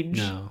 age.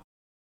 No.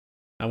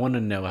 I want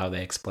to know how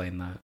they explain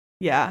that.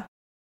 Yeah.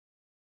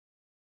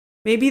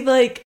 Maybe,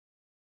 like,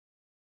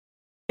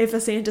 if a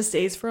Santa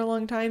stays for a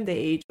long time, they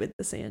age with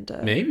the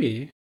Santa.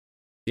 Maybe.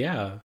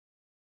 Yeah.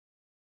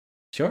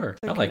 Sure.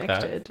 They're I like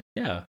connected. that.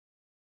 Yeah.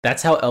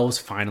 That's how elves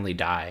finally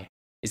die.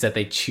 Is that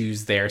they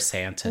choose their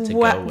Santa to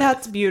Wow, go with.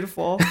 that's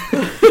beautiful.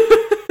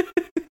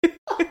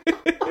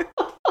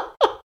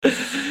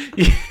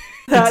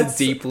 That's That's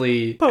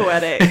deeply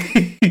poetic.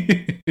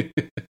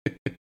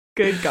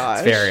 Good gosh.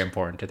 It's very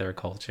important to their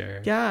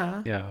culture.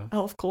 Yeah. Yeah.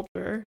 Elf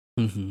culture.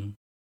 Mm-hmm.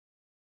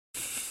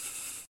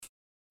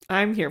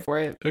 I'm here for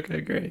it.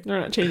 Okay, great. They're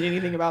not changing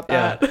anything about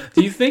Yeah. that.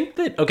 Do you think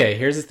that... Okay,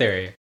 here's a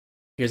theory.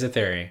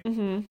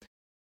 Mm-hmm.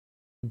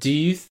 Do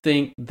you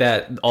think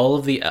that all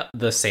of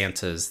the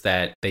Santas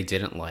that they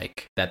didn't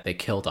like, that they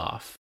killed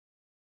off,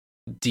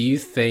 do you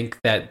think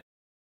that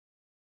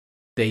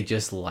they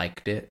just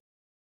liked it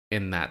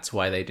and that's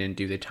why they didn't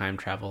do the time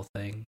travel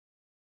thing?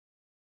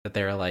 That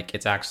they were like,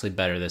 it's actually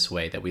better this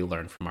way, that we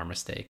learn from our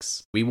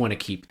mistakes. We want to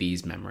keep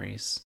these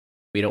memories.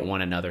 We don't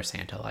want another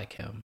Santa like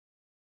him.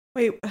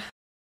 Wait,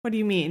 what do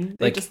you mean?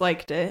 They Like- just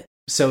liked it.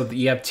 So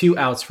you have two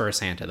outs for a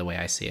Santa, the way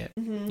I see it.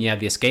 Mm-hmm. You have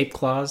the escape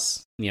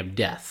clause, and you have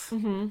death.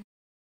 Mm-hmm.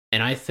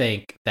 And I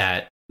think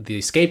that the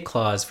escape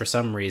clause, for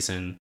some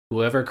reason,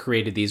 whoever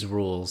created these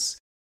rules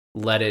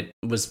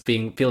was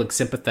feeling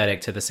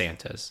sympathetic to the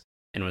Santas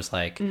and was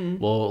like,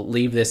 we'll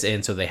leave this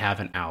in so they have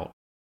an out.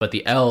 But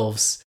the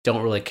elves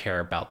don't really care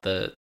about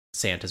the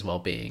Santa's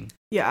well-being.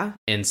 Yeah.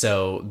 And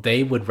so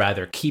they would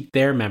rather keep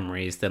their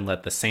memories than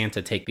let the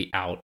Santa take the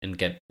out and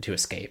get to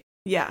escape.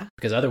 Yeah.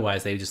 Because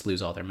otherwise they just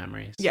lose all their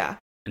memories. Yeah.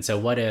 And so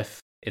what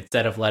if,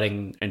 instead of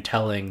letting and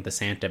telling the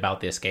Santa about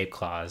the escape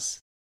clause,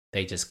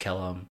 they just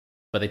kill him?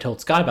 But they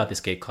told Scott about the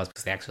escape clause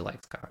because they actually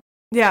like Scott.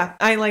 Yeah.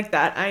 I like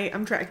that.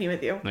 I'm tracking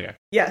with you. Okay.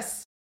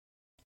 Yes.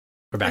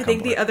 We're back I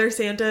think on board. the other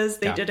Santas,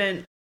 they Yeah.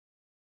 didn't.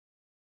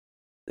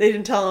 They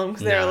didn't tell him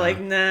because they were Nah. like,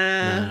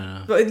 nah.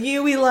 No. But with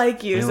you, we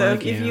like you. We So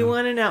like if you. you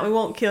want an out, we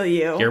won't kill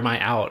you. You're my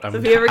out. So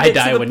if you ever I get to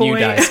die the when you point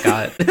die,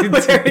 Scott.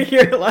 where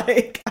you're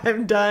like,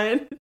 I'm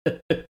done.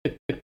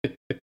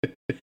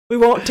 We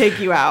won't take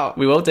you out.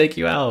 We won't take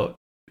you out.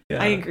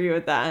 Yeah. I agree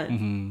with that.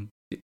 Hmm.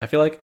 I feel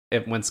like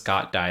when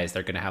Scott dies,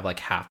 they're gonna have like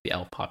half the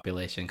elf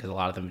population because a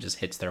lot of them just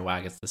hitch their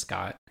wagons to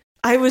Scott.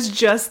 I was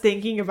just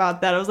thinking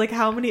about that. I was like,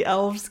 how many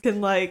elves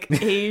can like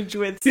age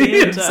with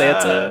Santa?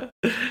 Santa.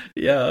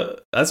 Yeah,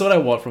 that's what I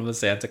want from the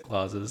Santa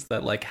Clauses.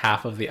 That like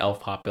half of the elf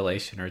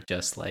population are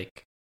just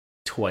like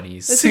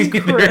 20s. That's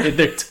They're in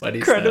their 20s.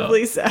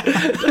 incredibly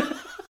sad.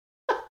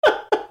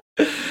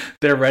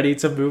 They're ready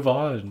to move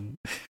on.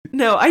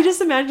 No, I just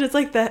imagine it's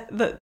like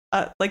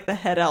the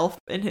head elf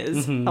and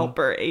his Mhm.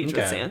 helper age with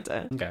Okay.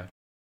 Santa. Okay.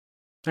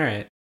 All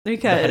right.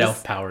 Because The head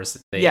elf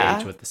powers, they Yeah.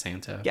 age with the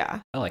Santa. yeah,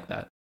 I like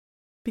that.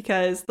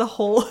 because the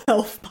whole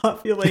elf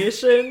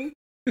population,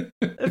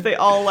 if they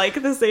all like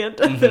the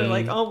Santa, they're Mhm.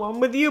 like, oh, I'm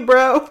with you,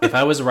 bro. If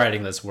I was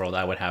writing this world,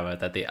 I would have it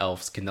that the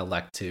elves can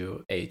elect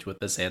to age with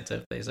the Santa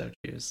if they so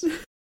choose.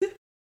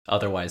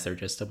 Otherwise, they're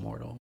just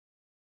immortal.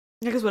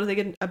 Because what if they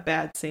get a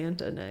bad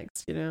Santa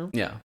next, you know?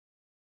 Yeah.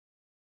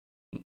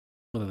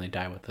 Well, then they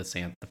die with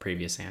the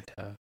previous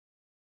Santa,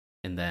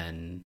 and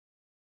then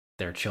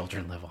their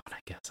children live on. I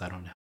guess I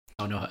don't know.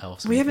 I don't know how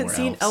elves. We haven't more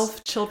seen elves.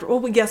 elf children.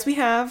 Well, yes, we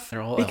have.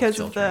 They're all because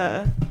elf of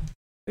the.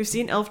 We've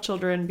seen elf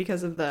children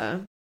because of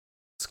the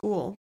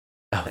school.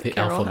 Oh, that the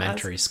Carol has.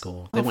 elementary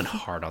school. They went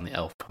Elf- hard on the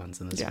elf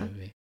puns in this Yeah.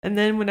 movie. And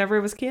then whenever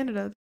it was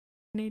Canada,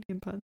 Canadian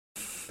pun.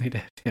 They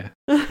did, yeah.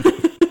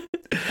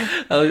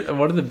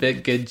 One of the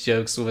big good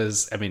jokes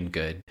was,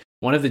 good.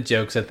 One of the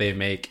jokes that they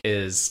make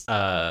is,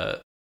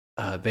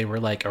 they were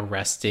like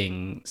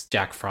arresting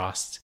Jack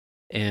Frost,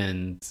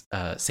 and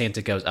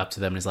Santa goes up to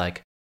them and is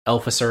like,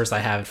 "Elficers, I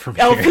have it from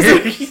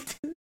here."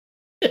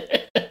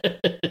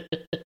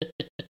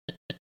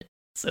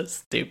 So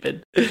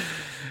stupid.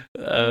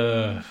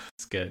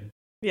 It's good.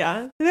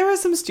 Yeah, there were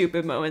some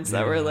stupid moments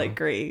that were Yeah. like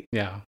great,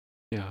 Yeah,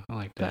 I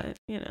like that. but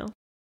you know.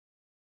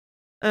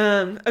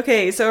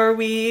 Okay, so are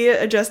we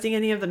adjusting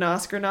any of the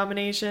Oscar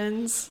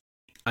nominations?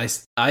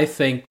 I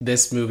think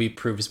this movie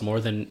proves more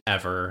than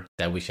ever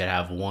that we should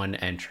have one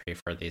entry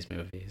for these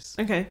movies.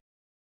 Okay.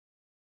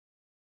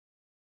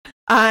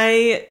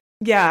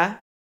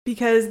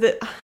 Because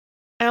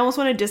I almost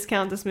want to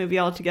discount this movie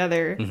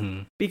altogether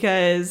Mm-hmm.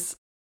 because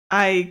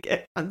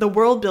the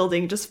world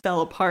building just fell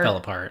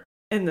apart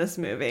in this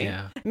movie.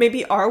 Yeah,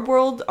 Maybe our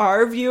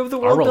view of the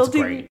our world world's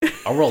building. great.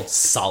 Our world's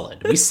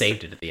solid. We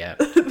saved it at the end.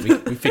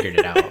 We figured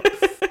it out.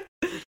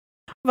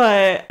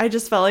 But I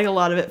just felt like a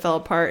lot of it fell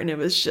apart, and it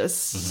was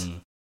just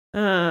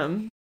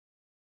Mhm.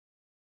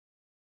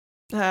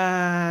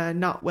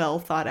 not well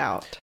thought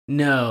out.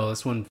 No,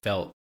 this one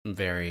felt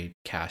very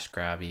cash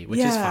grabby, which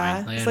is fine. I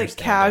It's like understand it.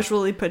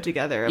 casually put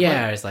together. I'm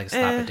Yeah, like, it's like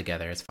slap eh. it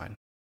together. It's fine.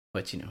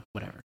 But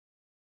whatever.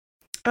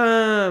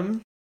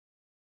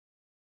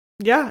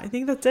 Yeah, I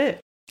think that's it.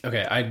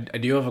 Okay, I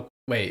do have a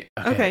wait.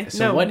 Okay,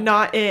 so no, what?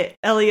 not it.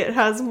 Elliot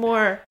has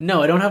more.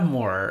 No, I don't have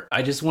more.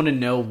 I just want to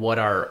know what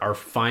our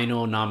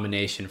final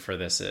nomination for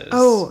this is.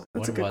 Oh,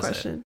 that's a What good was it?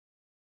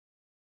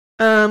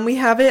 question. We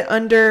have it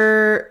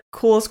under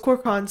coolest core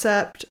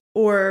concept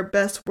or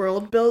best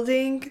world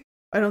building.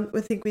 I don't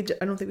think we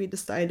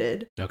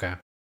decided. Okay,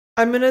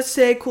 I'm gonna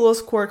say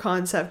coolest core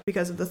concept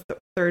because of the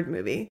third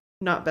movie,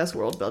 not best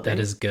world building.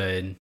 that is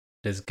good.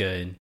 That is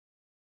good.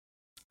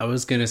 I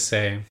was gonna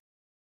say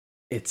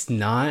it's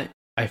not.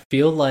 I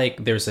feel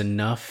like there's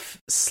enough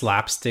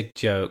slapstick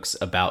jokes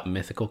about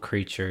mythical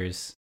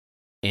creatures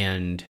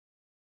and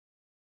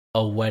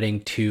a wedding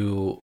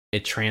to a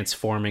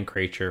transforming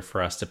creature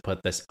for us to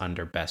put this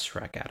under best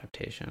Shrek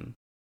adaptation.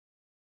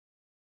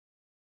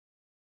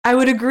 I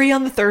would agree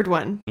on the third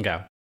one,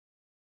 Okay.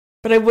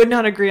 but I would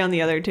not agree on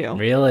the other two.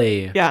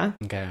 Really? Yeah.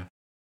 Okay.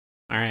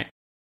 All right.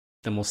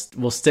 Then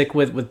we'll stick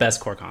with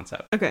best core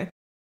concept. Okay.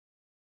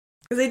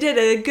 Because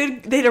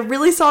they had a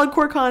really solid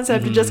core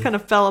concept. It just Mhm. kind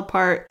of fell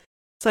apart.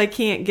 So I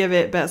can't give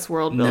it best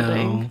world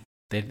building.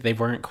 No, they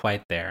weren't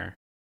quite there.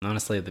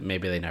 Honestly,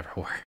 maybe they never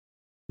were.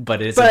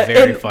 But it's a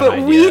very fun but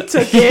idea. we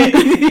took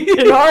it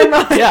in our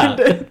mind. Yeah.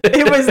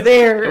 It was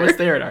there. It was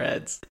there in our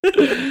heads.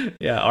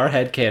 Yeah, our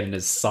headcanon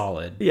is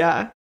solid.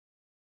 Yeah.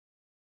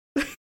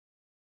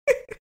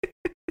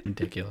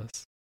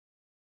 Ridiculous.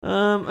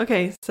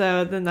 Okay,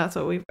 so then that's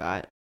what we've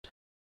got.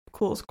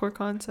 Coolest core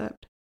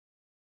concept.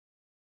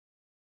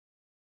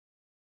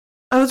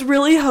 I was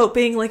really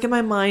hoping, like in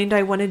my mind,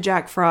 I wanted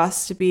Jack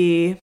Frost to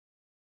be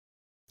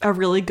a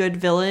really good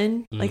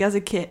villain. Mm. Like as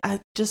a kid, I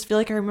just feel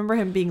like I remember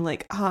him being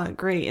like,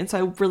 great. And so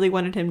I really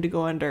wanted him to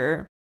go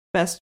under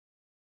best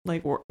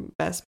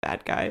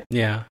bad guy.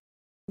 Yeah.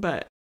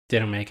 But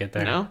Didn't make it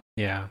there. no.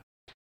 Yeah.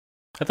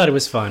 I thought it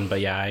was fun, but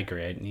yeah, I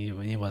agree.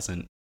 He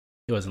wasn't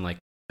like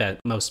that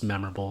most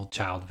memorable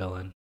child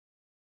villain.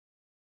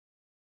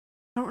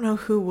 I don't know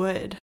who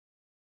would. I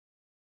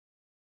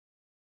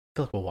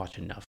feel like we'll watch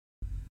enough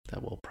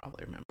that we'll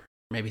probably remember.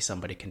 Maybe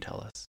somebody can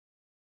tell us.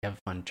 You have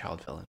a fun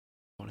child villain.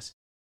 I want to see.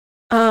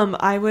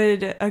 I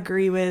would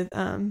agree with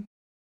from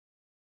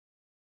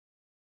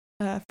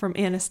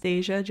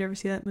Anastasia. Did you ever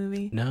see that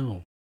movie?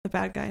 No. The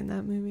bad guy in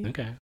that movie.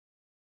 Okay.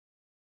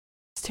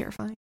 It's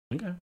terrifying.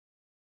 Okay.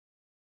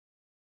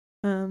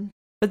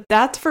 But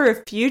that's for a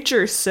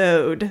future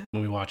sode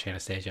When we watch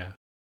Anastasia.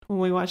 when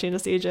we watch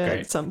Anastasia Great.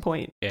 at some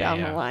point Yeah, down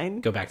yeah. the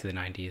line. Go back to the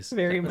 90s.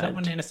 Very Was that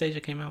much. when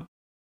Anastasia came out?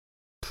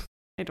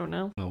 I don't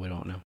know. Well, we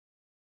don't know.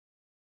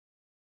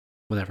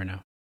 We'll never know.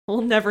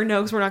 We'll never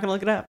know because we're not going to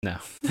look it up. No.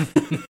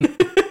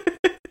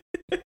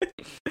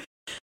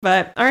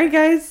 But all right,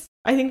 guys,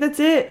 I think that's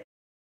it.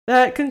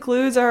 That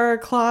concludes our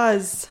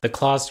Claus. The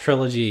Claus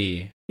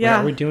trilogy. Wait,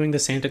 Yeah. are we doing the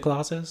Santa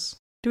Clauses?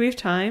 Do we have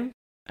time?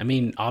 I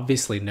mean,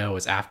 obviously, no,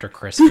 it's after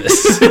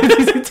Christmas.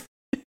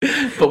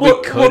 But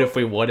we could if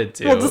we wanted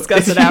to. We'll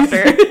discuss it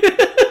after.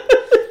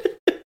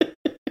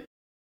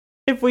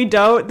 If we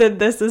don't, then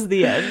this is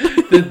the end.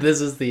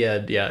 This is the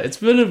end. Yeah, it's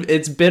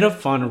been a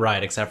fun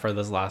ride, except for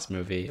this last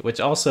movie, which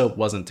also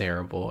wasn't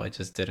terrible.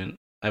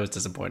 I was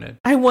disappointed.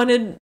 I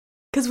wanted,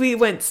 because we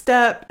went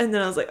step, and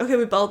then I was like, okay,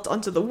 we built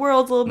onto the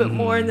world a little bit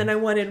more, and then I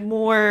wanted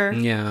more,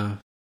 Yeah,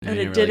 and I it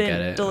really didn't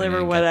get it. deliver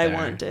didn't what get I there.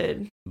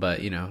 wanted. But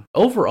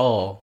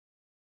overall,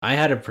 I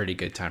had a pretty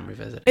good time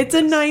revisiting. It's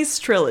a this. nice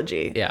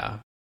trilogy. Yeah,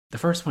 the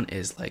first one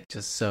is like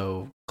just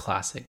so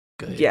classic,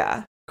 good.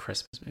 Yeah.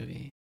 Christmas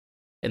movie.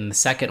 And the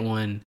second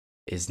one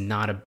is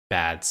not a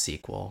bad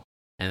sequel.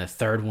 And the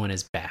third one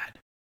is bad.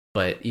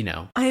 But,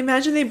 I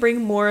imagine they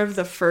bring more of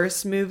the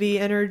first movie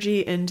energy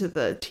into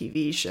the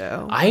TV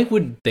show. I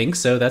would think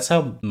so. That's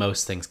how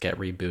most things get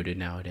rebooted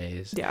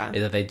nowadays. Yeah.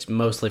 Is that they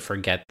mostly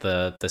forget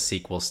the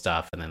sequel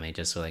stuff and then they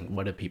just are like,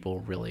 what do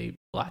people really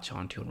latch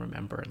onto and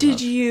remember? And Did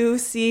love? you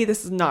see,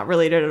 this is not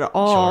related at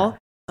all, Sure.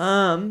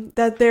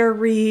 that they're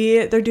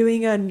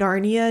doing a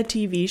Narnia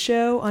TV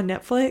show on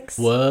Netflix?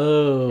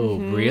 Whoa,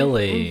 Mhm,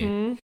 really?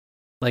 mhm.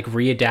 Like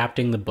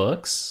readapting the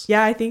books?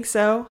 Yeah, I think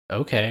so.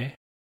 Okay,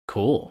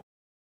 cool.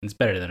 It's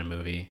better than a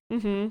movie.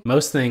 Mm-hmm.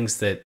 Most things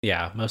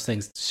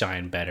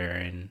shine better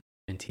in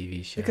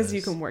TV shows. Because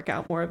you can work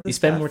out more of the You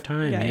spend stuff. more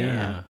time, Yeah, yeah. yeah,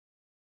 yeah.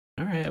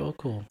 All right, well,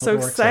 cool. So Hope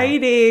it works out.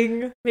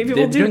 exciting. Maybe They're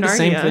we'll do doing Narnia. the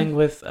same thing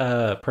with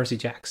Percy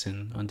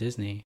Jackson on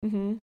Disney.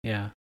 Mm-hmm.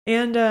 Yeah.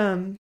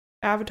 And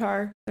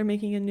Avatar. They're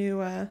making a new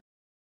TV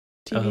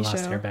The show.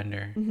 Last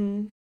Airbender.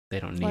 Mm-hmm. They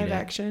don't need Live it.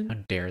 action. How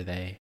dare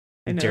they?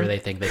 I How know. dare they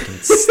think they can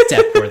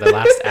step where the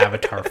last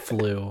Avatar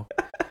flew?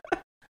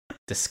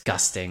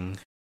 Disgusting.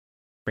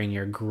 Bring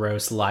your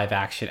gross live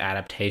action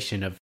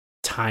adaptation of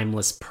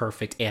timeless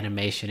perfect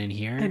animation in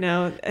here. I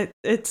know.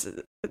 It's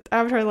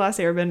Avatar: The Last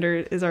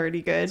Airbender is already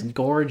It's good.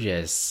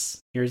 gorgeous.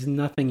 There's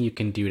nothing you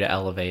can do to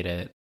elevate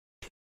it.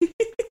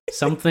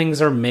 Some things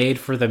are made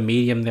for the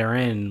medium they're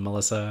in,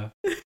 Melissa.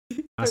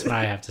 That's what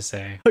I have to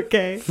say.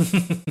 Okay.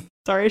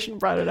 Sorry, I shouldn't have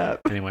brought it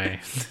up. Anyway,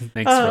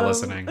 thanks for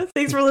listening.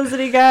 Thanks for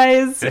listening,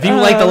 guys. If you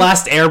like The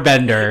Last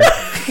Airbender,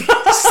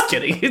 just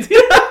kidding.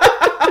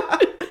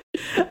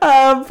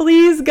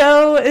 Please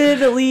go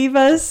and leave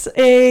us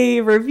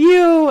a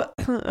review.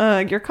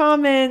 Your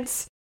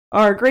comments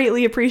are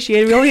greatly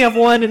appreciated. We only have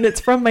one, and it's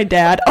from my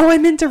dad. Oh, I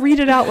meant to read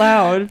it out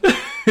loud.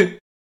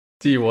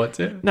 Do you want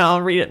to? No,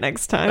 I'll read it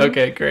next time.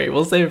 Okay, great.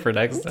 We'll save it for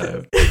next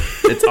time.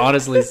 It's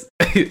honestly,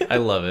 I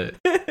love it.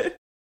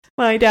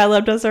 My dad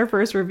left us our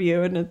first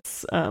review, and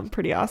it's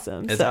pretty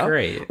awesome. It's so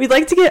great. we'd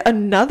like to get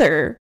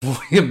another.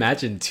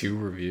 Imagine 2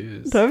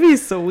 reviews. That'd be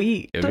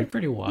sweet. It would be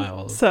pretty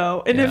wild.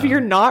 So, and if Yeah. you're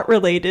not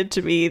related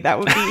to me, that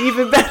would be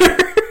even better.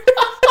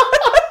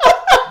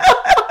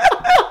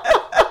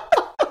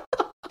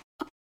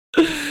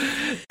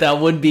 That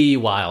would be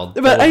wild.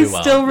 That But would I be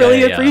wild. still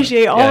really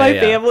appreciate all my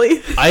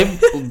family. I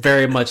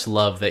very much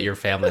love that your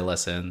family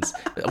listens.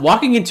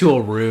 Walking into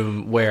a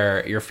room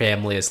where your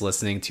family is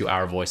listening to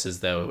our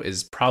voices, though,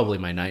 is probably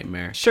my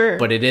nightmare. Sure.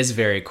 But it is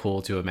very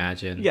cool to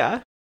imagine.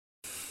 Yeah.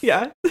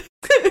 Yeah.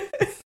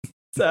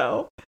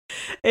 So,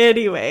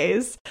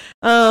 anyways,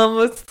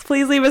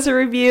 please leave us a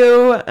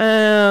review,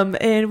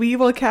 and we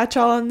will catch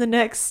y'all on the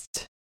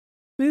next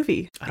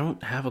movie. I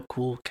don't have a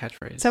cool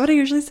catchphrase. Is that what I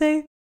usually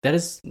say? That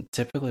is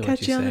typically what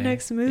Catch you you say. on the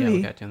next Yeah, movie.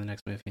 we'll catch you on the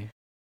next movie.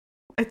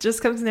 It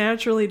just comes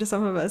naturally to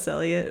some of us,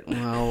 Elliot.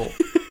 Well,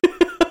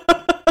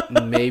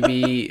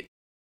 maybe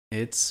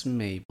it's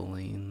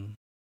Maybelline.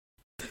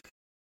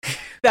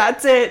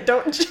 That's it.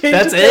 Don't change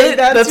That's a thing. it?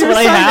 That's your what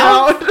I sign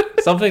have? out.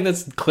 Something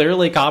that's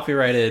clearly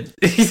copyrighted or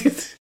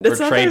It's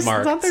not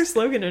trademarked. their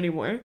slogan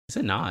anymore. Is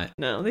it not?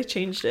 No, they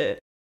changed it.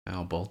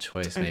 Oh, bold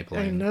choice, I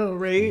Maybelline. know, You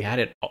right? had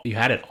it. You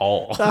had it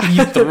all.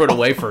 You threw it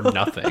away for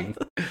nothing.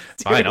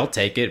 Fine, I'll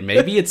take it.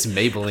 Maybe it's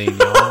Maybelline,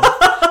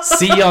 y'all.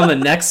 See you on the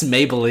next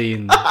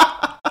Maybelline.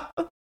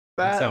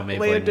 That's how Maybelline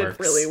landed works.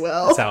 really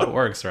well. That's how it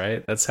works,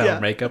 right? That's how Yeah.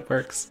 makeup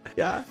works.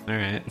 Yeah. All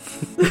right.